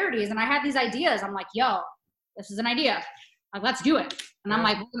these parodies and I had these ideas. I'm like, yo, this is an idea. Let's do it. And I'm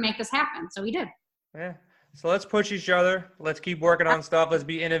like, we're gonna make this happen. So we did. Yeah. So let's push each other. Let's keep working on stuff. Let's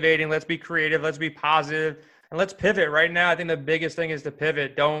be innovating. Let's be creative. Let's be positive. And let's pivot. Right now, I think the biggest thing is to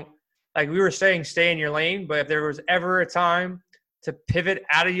pivot. Don't, we were saying, stay in your lane. But if there was ever a time to pivot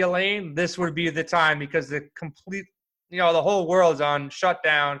out of your lane, this would be the time, because the complete, the whole world's on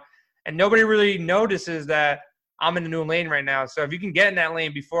shutdown. And nobody really notices that I'm in a new lane right now. So if you can get in that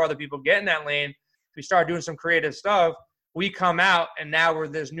lane before other people get in that lane, we start doing some creative stuff. We come out and now we're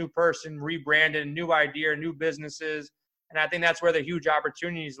this new person, rebranded, new idea, new businesses. And I think that's where the huge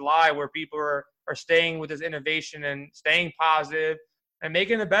opportunities lie, where people are staying with this innovation and staying positive and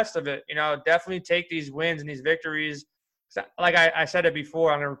making the best of it. Definitely take these wins and these victories. Like I said it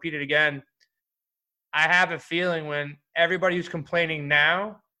before, I'm going to repeat it again. I have a feeling when everybody who's complaining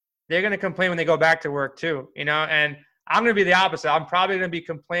now, they're going to complain when they go back to work too, and I'm going to be the opposite. I'm probably going to be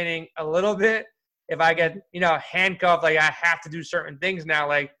complaining a little bit if I get, handcuffed, I have to do certain things now.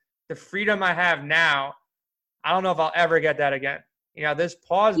 The freedom I have now, I don't know if I'll ever get that again. This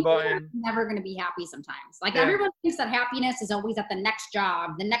pause People button. are never going to be happy sometimes. Everyone thinks that happiness is always at the next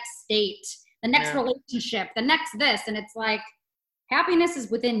job, the next state, the next relationship, the next this. And it's happiness is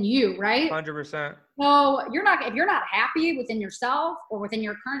within you, right? 100%. So if you're not happy within yourself or within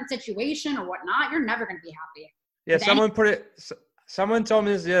your current situation or whatnot, you're never going to be happy. Yeah, someone told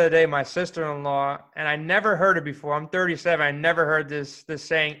me this the other day, my sister-in-law, and I never heard it before. I'm 37. I never heard this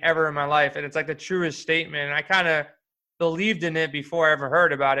saying ever in my life. And it's the truest statement. And I kind of believed in it before I ever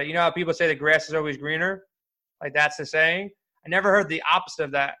heard about it. You know how people say the grass is always greener? That's the saying. I never heard the opposite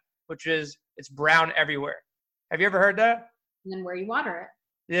of that, which is it's brown everywhere. Have you ever heard that? And then where you water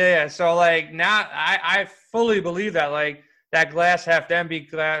it. Yeah. So now I fully believe that, that glass half empty,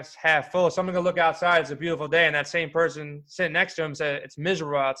 glass half full. Someone can look outside, it's a beautiful day, and that same person sitting next to him said it's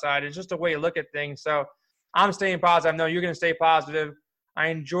miserable outside. It's just a way you look at things. So I'm staying positive. I know you're going to stay positive. I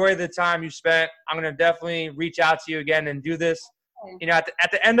enjoy the time you spent. I'm going to definitely reach out to you again and do this.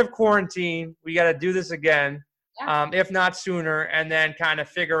 At the end of quarantine, we got to do this again, if not sooner, and then kind of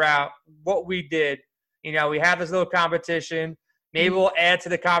figure out what we did. We have this little competition. Maybe we'll add to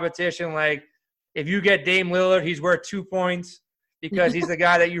the competition, if you get Dame Lillard, he's worth 2 points because he's the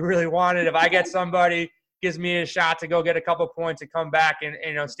guy that you really wanted. If I get somebody, gives me a shot to go get a couple points and come back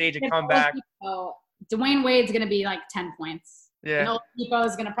and stage a comeback. Dwayne Wade's going to be 10 points. Yeah. Oladipo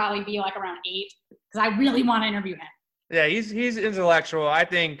is going to probably be around 8 because I really want to interview him. Yeah, he's intellectual. I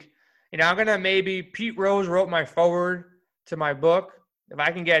think, I'm going to maybe – Pete Rose wrote my foreword to my book. If I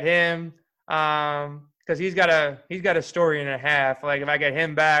can get him because he's got a story and a half. If I get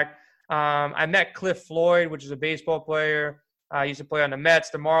him back – I met Cliff Floyd, which is a baseball player. I used to play on the Mets,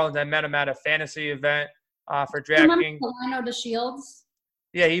 the Marlins. I met him at a fantasy event for DraftKings. Delino DeShields?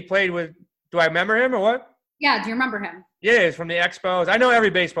 Yeah, he played with Do I remember him or what? Yeah, do you remember him? Yeah, he's from the Expos. I know every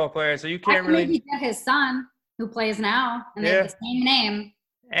baseball player, so you can't really. Maybe get his son, who plays now, and they have the same name.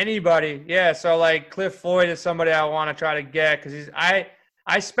 Anybody, yeah. So like Cliff Floyd is somebody I want to try to get because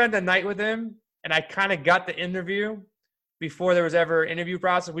I spent the night with him and I kind of got the interview before there was ever an interview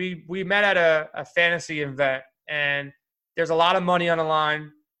process. We met at a fantasy event and there's a lot of money on the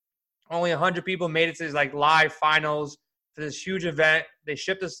line. Only 100 people made it to these like live finals for this huge event. They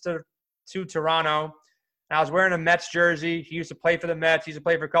shipped us to Toronto. And I was wearing a Mets jersey. He used to play for the Mets. He used to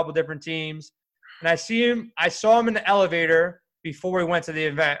play for a couple different teams. And I saw him in the elevator before we went to the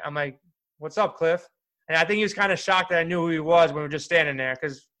event. I'm like, what's up, Cliff? And I think he was kind of shocked that I knew who he was when we were just standing there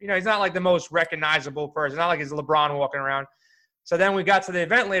because, he's not like the most recognizable person. Not like he's LeBron walking around. So then we got to the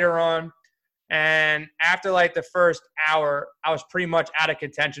event later on, and after like the first hour, I was pretty much out of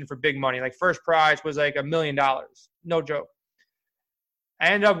contention for big money. Like first prize was like $1 million. No joke. I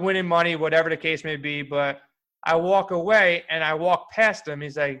ended up winning money, whatever the case may be, but I walk away and I walk past him.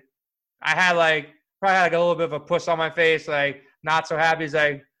 He's like, I had probably had a little bit of a puss on my face, like not so happy. He's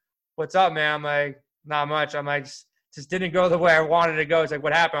like, what's up, man? I'm like, not much. I'm like, just didn't go the way I wanted to go. He's like,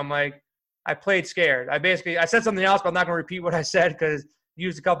 what happened? I'm like, I played scared. I said something else, but I'm not going to repeat what I said because I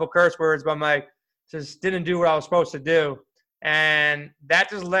used a couple curse words, but I'm like, just didn't do what I was supposed to do. And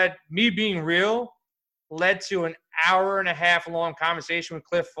that just led to an hour-and-a-half long conversation with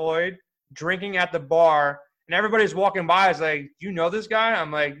Cliff Floyd, drinking at the bar. And everybody's walking by. I was like, you know this guy?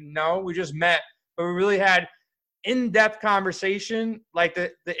 I'm like, no, we just met. But we really had in-depth conversation, like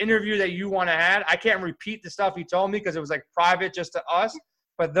the interview that you want to have. I can't repeat the stuff he told me because it was like private just to us.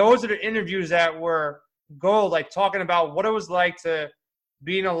 But those are the interviews that were gold, like talking about what it was like to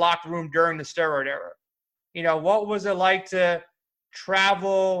be in a locker room during the steroid era. What was it like to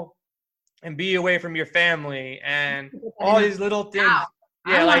travel and be away from your family and all these little things. Wow.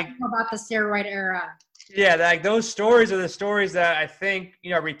 Yeah, I like know about the steroid era. Yeah, like those stories are the stories that I think,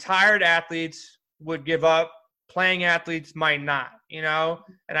 retired athletes would give up. Playing athletes might not,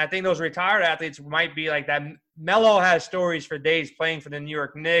 And I think those retired athletes might be like that. Melo has stories for days playing for the New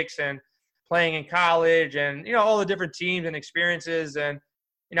York Knicks and playing in college and, all the different teams and experiences. And,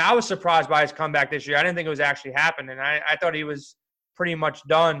 I was surprised by his comeback this year. I didn't think it was actually happening. I thought he was pretty much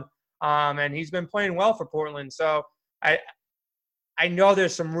done. And he's been playing well for Portland. So I know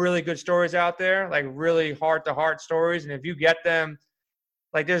there's some really good stories out there, like really heart-to-heart stories. And if you get them,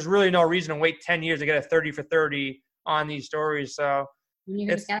 like there's really no reason to wait 10 years to get a 30 for 30 on these stories. So you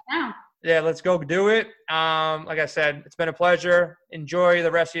can just get it now. Yeah, let's go do it. Like I said, it's been a pleasure. Enjoy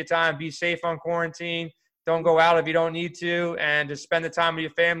the rest of your time. Be safe on quarantine. Don't go out if you don't need to. And just spend the time with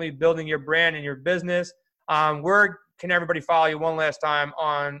your family, building your brand and your business. Where can everybody follow you one last time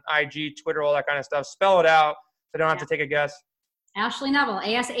on IG, Twitter, all that kind of stuff? Spell it out so they don't have to take a guess. Ashley Neville,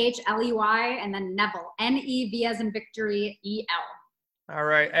 Ashley, and then Neville, Nev as in victory, EL. All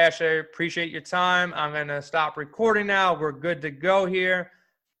right, Ashley, appreciate your time. I'm going to stop recording now. We're good to go here.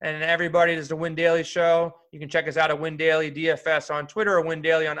 And everybody, this is the Win Daily Show. You can check us out at Win Daily DFS on Twitter or Win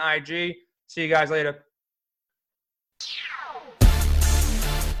Daily on IG. See you guys later.